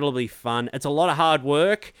incredibly fun. It's a lot of hard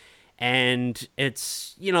work. And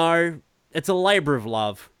it's, it's a labor of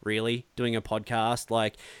love, really, doing a podcast.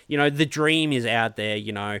 Like, you know, the dream is out there,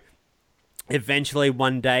 you know. Eventually,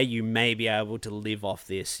 one day, you may be able to live off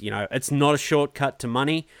this. You know, it's not a shortcut to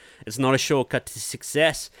money. It's not a shortcut to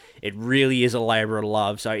success. It really is a labor of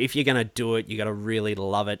love. So if you're going to do it, you got to really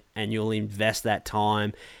love it, and you'll invest that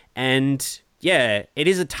time. And yeah, it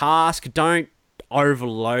is a task. Don't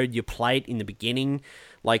overload your plate in the beginning.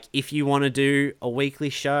 Like, if you want to do a weekly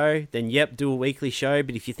show, then yep, do a weekly show.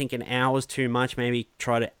 But if you think an hour's too much, maybe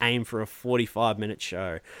try to aim for a 45-minute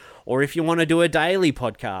show. Or if you want to do a daily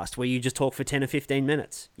podcast where you just talk for 10 or 15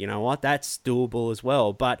 minutes, you know what? That's doable as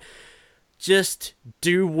well. But just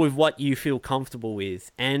do with what you feel comfortable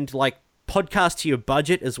with. And, like, podcast to your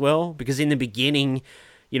budget as well. Because in the beginning,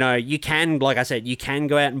 you know, you can, like I said, you can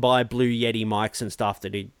go out and buy Blue Yeti mics and stuff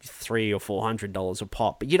that are $300 or $400 a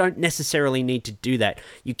pop. But you don't necessarily need to do that.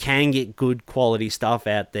 You can get good quality stuff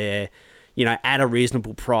out there, you know, at a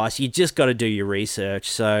reasonable price. You just got to do your research.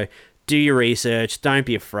 So do your research. Don't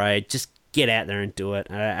be afraid. Just get out there and do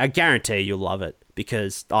it. I guarantee you'll love it,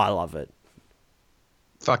 because I love it.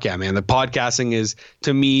 Fuck yeah, man. The podcasting is,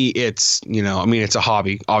 to me, it's, you know, I mean, it's a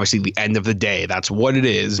hobby. Obviously, the end of the day, that's what it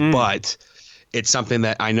is. But it's something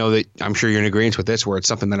that I know that I'm sure you're in agreement with this, where it's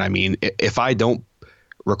something that, I mean, if I don't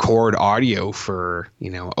record audio for, you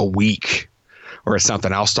know, a week or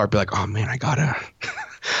something, I'll start be like, oh man, I gotta,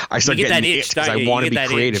 I start getting the itch because I want to be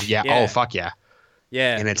creative. Yeah. Oh, fuck yeah.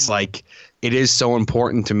 Yeah. And it's like, it is so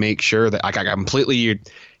important to make sure that, like, I completely, you're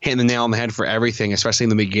hitting the nail on the head for everything, especially in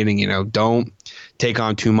the beginning. You know, don't take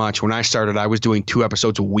on too much. When I started, I was doing 2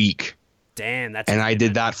 episodes a week. Damn, and I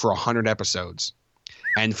did that for 100 episodes.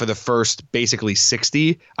 And for the first basically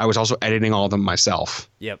 60, I was also editing all of them myself.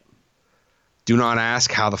 Yep. Do not ask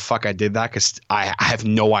how the fuck I did that, because I have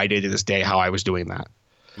no idea to this day how I was doing that.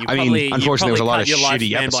 I mean, unfortunately, there was a lot of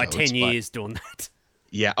shitty episodes. By 10 years doing that.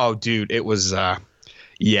 Yeah. Oh, dude, it was.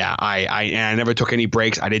 Yeah. I never took any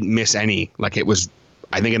breaks. I didn't miss any. Like, it was.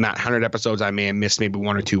 I think in that 100 episodes, I may have missed maybe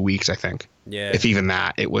 1 or 2 weeks. I think. Yeah. If even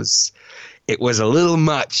that, it was a little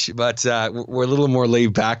much, but we're a little more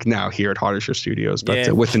laid back now here at Harder Show Studios.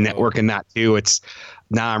 But with the network and that too, it's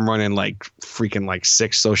now I'm running like freaking like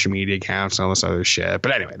 6 social media accounts and all this other shit.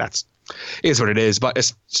 But anyway, is what it is.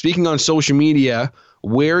 But speaking on social media,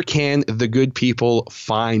 where can the good people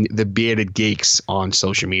find the Bearded Geeks on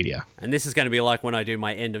social media? And this is going to be like when I do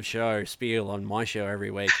my end of show spiel on my show every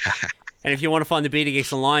week. And if you want to find the Bearded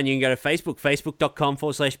Geeks online, you can go to Facebook,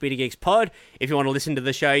 facebook.com/BeardedGeeksPod. If you want to listen to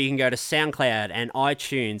the show, you can go to SoundCloud and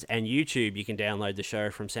iTunes and YouTube. You can download the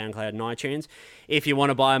show from SoundCloud and iTunes. If you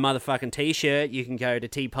want to buy a motherfucking t-shirt, you can go to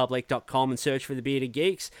tpublic.com and search for the Bearded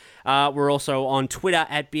Geeks. We're also on Twitter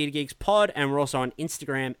at BeardedGeeksPod, and we're also on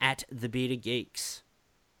Instagram at the Bearded Geeks.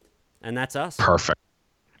 And that's us. Perfect.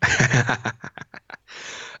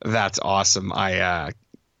 That's awesome.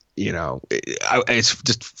 It's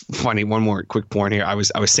just funny. One more quick point here. I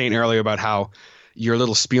was saying earlier about how your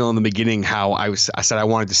little spiel in the beginning, how I said I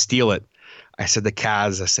wanted to steal it. I said to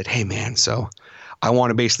Kaz, I said, hey man, so I want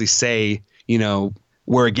to basically say, you know,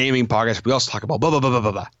 we're a gaming podcast. We also talk about blah, blah, blah, blah,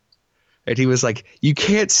 blah, blah. And he was like, you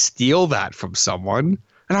can't steal that from someone.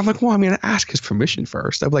 And I'm like, well, I'm going to ask his permission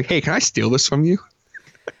first. I'm like, hey, can I steal this from you?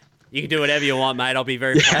 You can do whatever you want, mate. I'll be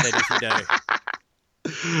very flattered if you do.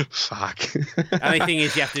 Fuck. The only thing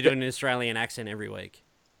is you have to do an Australian accent every week.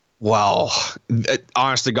 Well,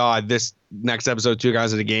 honest to God, this next episode, 2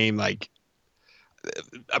 Guys in the Game, like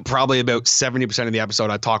probably about 70% of the episode,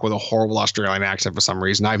 I talk with a horrible Australian accent for some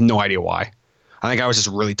reason. I have no idea why. I think I was just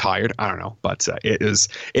really tired. I don't know, but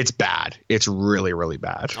it's bad. It's really, really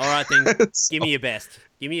bad. All right, then. Give me your best.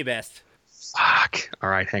 Give me your best. Fuck. All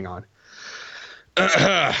right, hang on.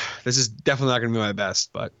 This is definitely not going to be my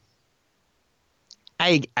best, but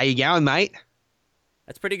hey, how you going, mate?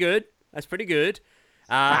 That's pretty good. That's pretty good.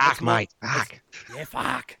 Fuck, mate. Fuck. Yeah,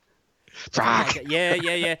 fuck. Fuck.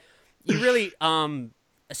 Yeah. You really,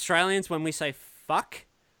 Australians, when we say fuck,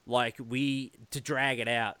 like to drag it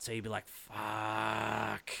out. So you'd be like,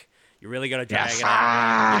 fuck. You really got to drag it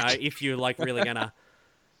out. You know, if you're like really going to,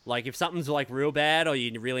 like if something's like real bad or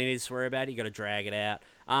you really need to swear about it, you got to drag it out.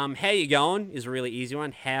 How you going is a really easy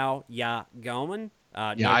one. How ya going?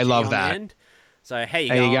 Yeah, I love that. So, how you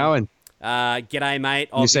going? G'day, mate.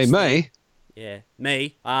 Obviously. You say me? Yeah,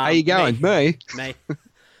 me. How you going? Me.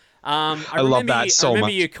 I love that so much. I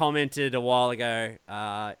remember you commented a while ago.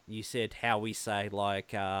 You said how we say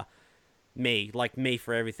like me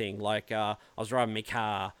for everything. Like I was driving my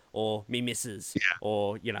car, or me missus,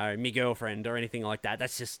 or you know, me girlfriend, or anything like that.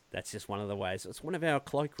 That's just one of the ways. It's one of our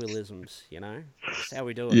colloquialisms. You know, that's how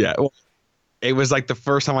we do it. Yeah. Well, it was like the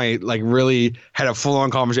first time I like really had a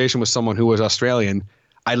full-on conversation with someone who was Australian.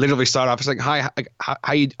 I literally started off, it's like, hi,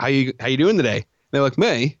 how you doing today? They're like,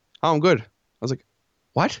 me? Oh, I'm good. I was like,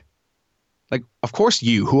 what? Like, of course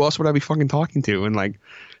you. Who else would I be fucking talking to? And like,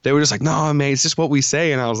 they were just like, no, man, it's just what we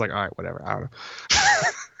say. And I was like, all right, whatever. I don't know.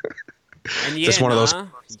 And yeah, just one of those.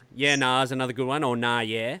 Yeah, nah is another good one. Or nah,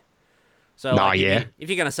 yeah. So Nah, like, yeah. if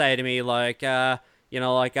you're gonna say to me like,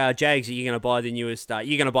 Jags, are you gonna buy the newest?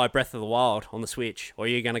 You're gonna buy Breath of the Wild on the Switch, or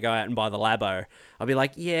you're gonna go out and buy the Labo? I'll be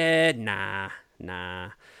like, yeah, nah.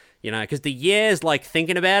 Because the yeah's like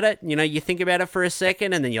thinking about it. You think about it for a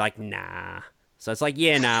second, and then you're like, nah. So it's like,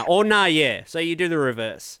 yeah, nah, or nah, yeah. So you do the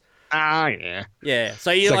reverse. Yeah. Yeah.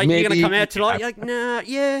 So you're like, you're gonna come out maybe- tonight. You're like, nah,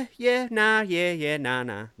 yeah, nah, yeah,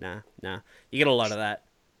 nah. You get a lot of that.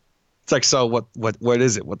 It's like, so what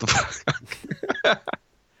is it? What the fuck?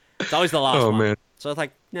 It's always the last one. Oh, man. So it's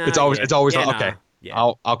like, nah. It's always yeah, okay. Nah,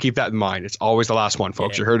 yeah. I'll keep that in mind. It's always the last one,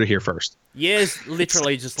 folks. Yeah. You heard it here first. Yeah's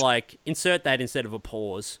literally just like, insert that instead of a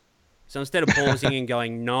pause. So instead of pausing and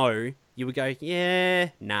going no, you would go, yeah,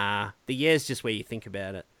 nah. The yeah's just where you think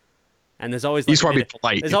about it. And there's always You like just want to be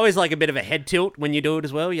polite. there's always like a bit of a head tilt when you do it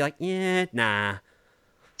as well. You're like, yeah, nah.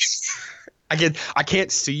 I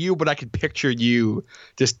can't see you, but I can picture you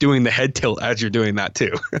just doing the head tilt as you're doing that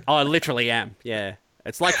too. Oh, I literally am. Yeah.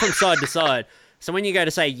 It's like from side to side. So when you go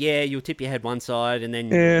to say yeah, you'll tip your head one side, and then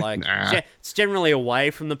nah. it's generally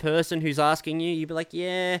away from the person who's asking you. You'd be like,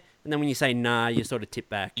 yeah. And then when you say nah, you sort of tip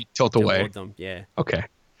back. You tilt away. toward them. Yeah. Okay.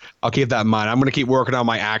 I'll keep that in mind. I'm going to keep working on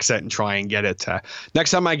my accent and try and get it. Next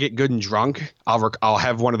time I get good and drunk, I'll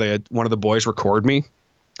have one of the boys record me,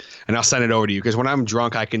 and I'll send it over to you. Because when I'm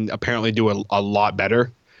drunk, I can apparently do a lot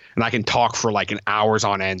better, and I can talk for like an hours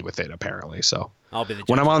on end with it. Apparently, so I'll be the judge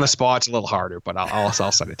when I'm of on the that. spot, it's a little harder, but I'll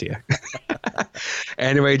send it to you.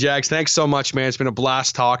 Anyway, Jax, thanks so much, man. It's been a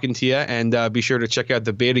blast talking to you, and be sure to check out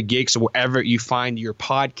the Beta Geeks wherever you find your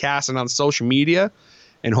podcast and on social media,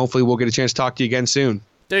 and hopefully we'll get a chance to talk to you again soon.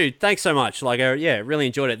 Dude, thanks so much. Really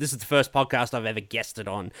enjoyed it. This is the first podcast I've ever guested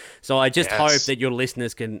on. So I just hope that your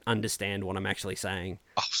listeners can understand what I'm actually saying.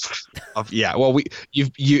 Yeah, well,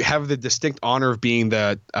 you have the distinct honor of being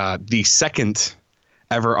the second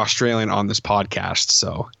ever Australian on this podcast.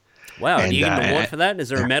 So, wow, do you get an award for that? Is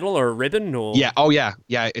there a medal or a ribbon? Or yeah,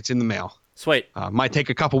 it's in the mail. Sweet. Might take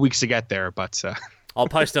a couple weeks to get there, but I'll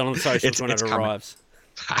post it on the socials when it coming. arrives.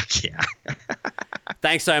 Yeah.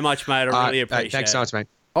 Thanks so much, mate. I really appreciate it. Thanks so much, mate.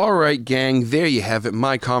 All right, gang, there you have it.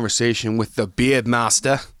 My conversation with the Beard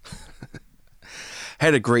Master.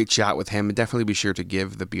 Had a great chat with him. Definitely be sure to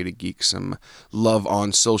give the Bearded Geek some love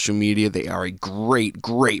on social media. They are a great,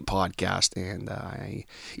 great podcast. And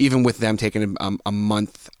even with them taking a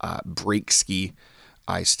month break ski,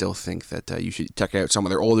 I still think that you should check out some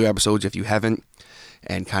of their older episodes if you haven't,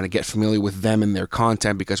 and kind of get familiar with them and their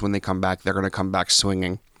content, because when they come back, they're going to come back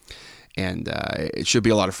swinging. And it should be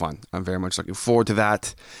a lot of fun. I'm very much looking forward to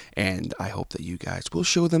that. And I hope that you guys will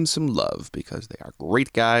show them some love, because they are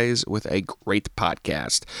great guys with a great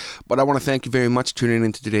podcast. But I want to thank you very much for tuning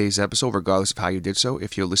into today's episode, regardless of how you did so.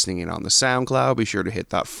 If you're listening in on the SoundCloud, be sure to hit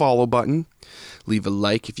that follow button. Leave a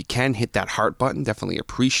like if you can. Hit that heart button. Definitely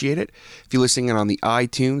appreciate it. If you're listening in on the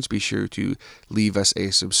iTunes, be sure to leave us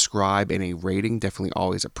a subscribe and a rating. Definitely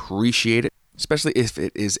always appreciate it, especially if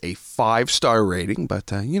it is a 5-star rating.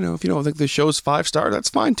 But, if you don't think the show's 5-star, that's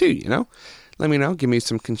fine too, Let me know. Give me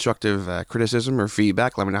some constructive criticism or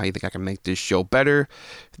feedback. Let me know how you think I can make this show better.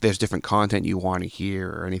 If there's different content you want to hear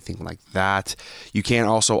or anything like that. You can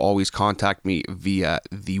also always contact me via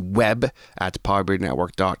the web at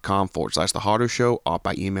podbeardnetwork.com/The Hotter Show, or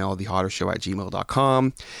by email,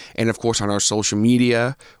 thehottershow@gmail.com. And of course, on our social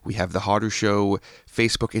media, we have The Hotter Show,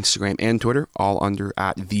 Facebook, Instagram, and Twitter, all under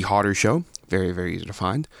at The Hotter Show. Very, very easy to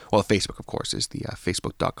find. Well, Facebook, of course, is the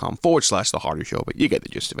facebook.com/The Hotter Show, but you get the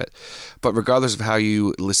gist of it. But regardless of how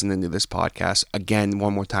you listen into this podcast, again,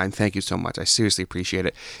 one more time, thank you so much. I seriously appreciate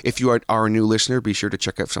it. If you are a new listener, be sure to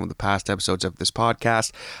check out some of the past episodes of this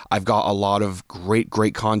podcast. I've got a lot of great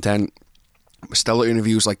content. Stellar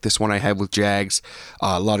interviews like this one I had with Jags,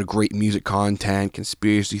 a lot of great music content,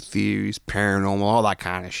 conspiracy theories, paranormal, all that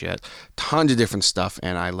kind of shit. Tons of different stuff,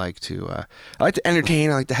 and I like to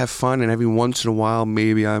entertain, I like to have fun, and every once in a while,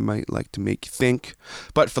 maybe I might like to make you think.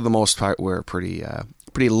 But for the most part, we're a pretty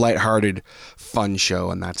lighthearted, fun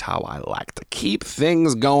show, and that's how I like to keep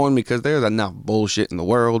things going, because there's enough bullshit in the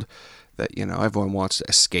world that everyone wants to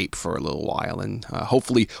escape for a little while, and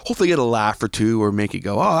hopefully get a laugh or two, or make it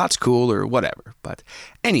go, oh, that's cool, or whatever. But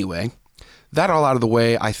anyway, that all out of the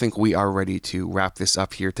way, I think we are ready to wrap this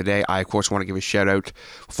up here today. I of course want to give a shout out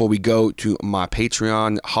before we go to my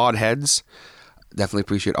Patreon hodheads. Definitely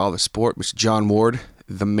appreciate all the support. Mr. John Ward,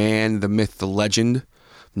 the man, the myth, the legend,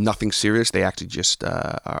 Nothing serious. They actually just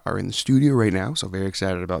are in the studio right now, so very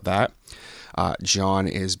excited about that. John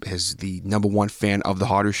is the number one fan of the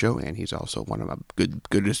Harder Show, and he's also one of my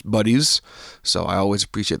goodest buddies. So I always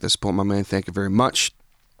appreciate the support, my man. Thank you very much.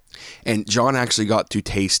 And John actually got to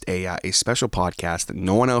taste a special podcast that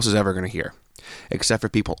no one else is ever going to hear, except for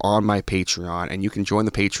people on my Patreon. And you can join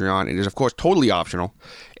the Patreon. It is, of course, totally optional.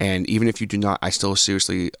 And even if you do not, I still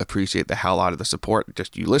seriously appreciate the hell out of the support,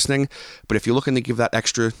 just you listening. But if you're looking to give that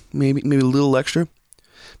extra, maybe a little extra,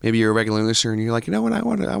 maybe you're a regular listener and you're like, you know what, I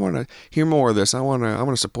want to hear more of this. I want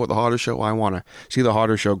to support the Harder Show. I want to see the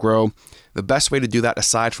Harder Show grow. The best way to do that,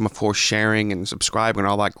 aside from, of course, sharing and subscribing and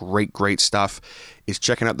all that great stuff, is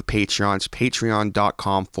checking out the Patreons,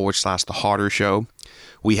 patreon.com/the Harder Show.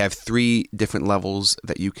 We have 3 different levels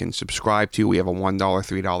that you can subscribe to. We have a $1,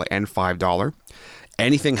 $3, and $5.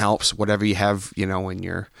 Anything helps, whatever you have, in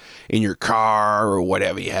your car, or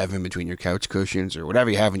whatever you have in between your couch cushions, or whatever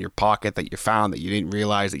you have in your pocket that you found that you didn't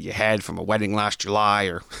realize that you had from a wedding last July,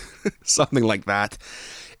 or something like that.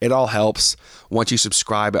 It all helps. Once you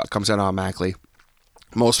subscribe, it comes out automatically.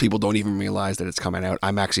 Most people don't even realize that it's coming out.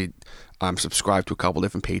 I'm subscribed to a couple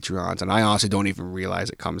different Patreons, and I honestly don't even realize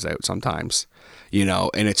it comes out sometimes.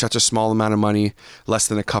 And it's such a small amount of money, less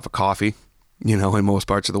than a cup of coffee, in most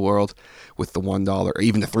parts of the world, with the $1 or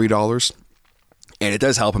even the $3. And it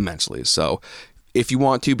does help immensely. So if you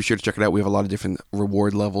want to, be sure to check it out. We have a lot of different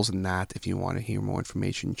reward levels in that. If you want to hear more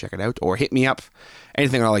information, check it out. Or hit me up.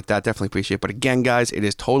 Anything like that, definitely appreciate it. But again, guys, it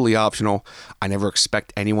is totally optional. I never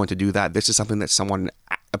expect anyone to do that. This is something that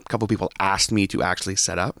a couple people asked me to actually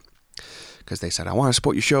set up. Because they said, I want to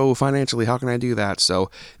support your show financially. How can I do that?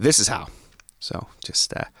 So this is how. So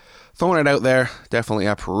just throwing it out there. Definitely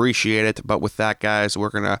appreciate it. But with that, guys, we're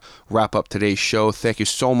going to wrap up today's show. Thank you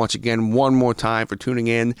so much again one more time for tuning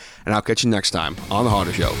in. And I'll catch you next time on The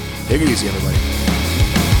Harder Show. Take it easy, everybody.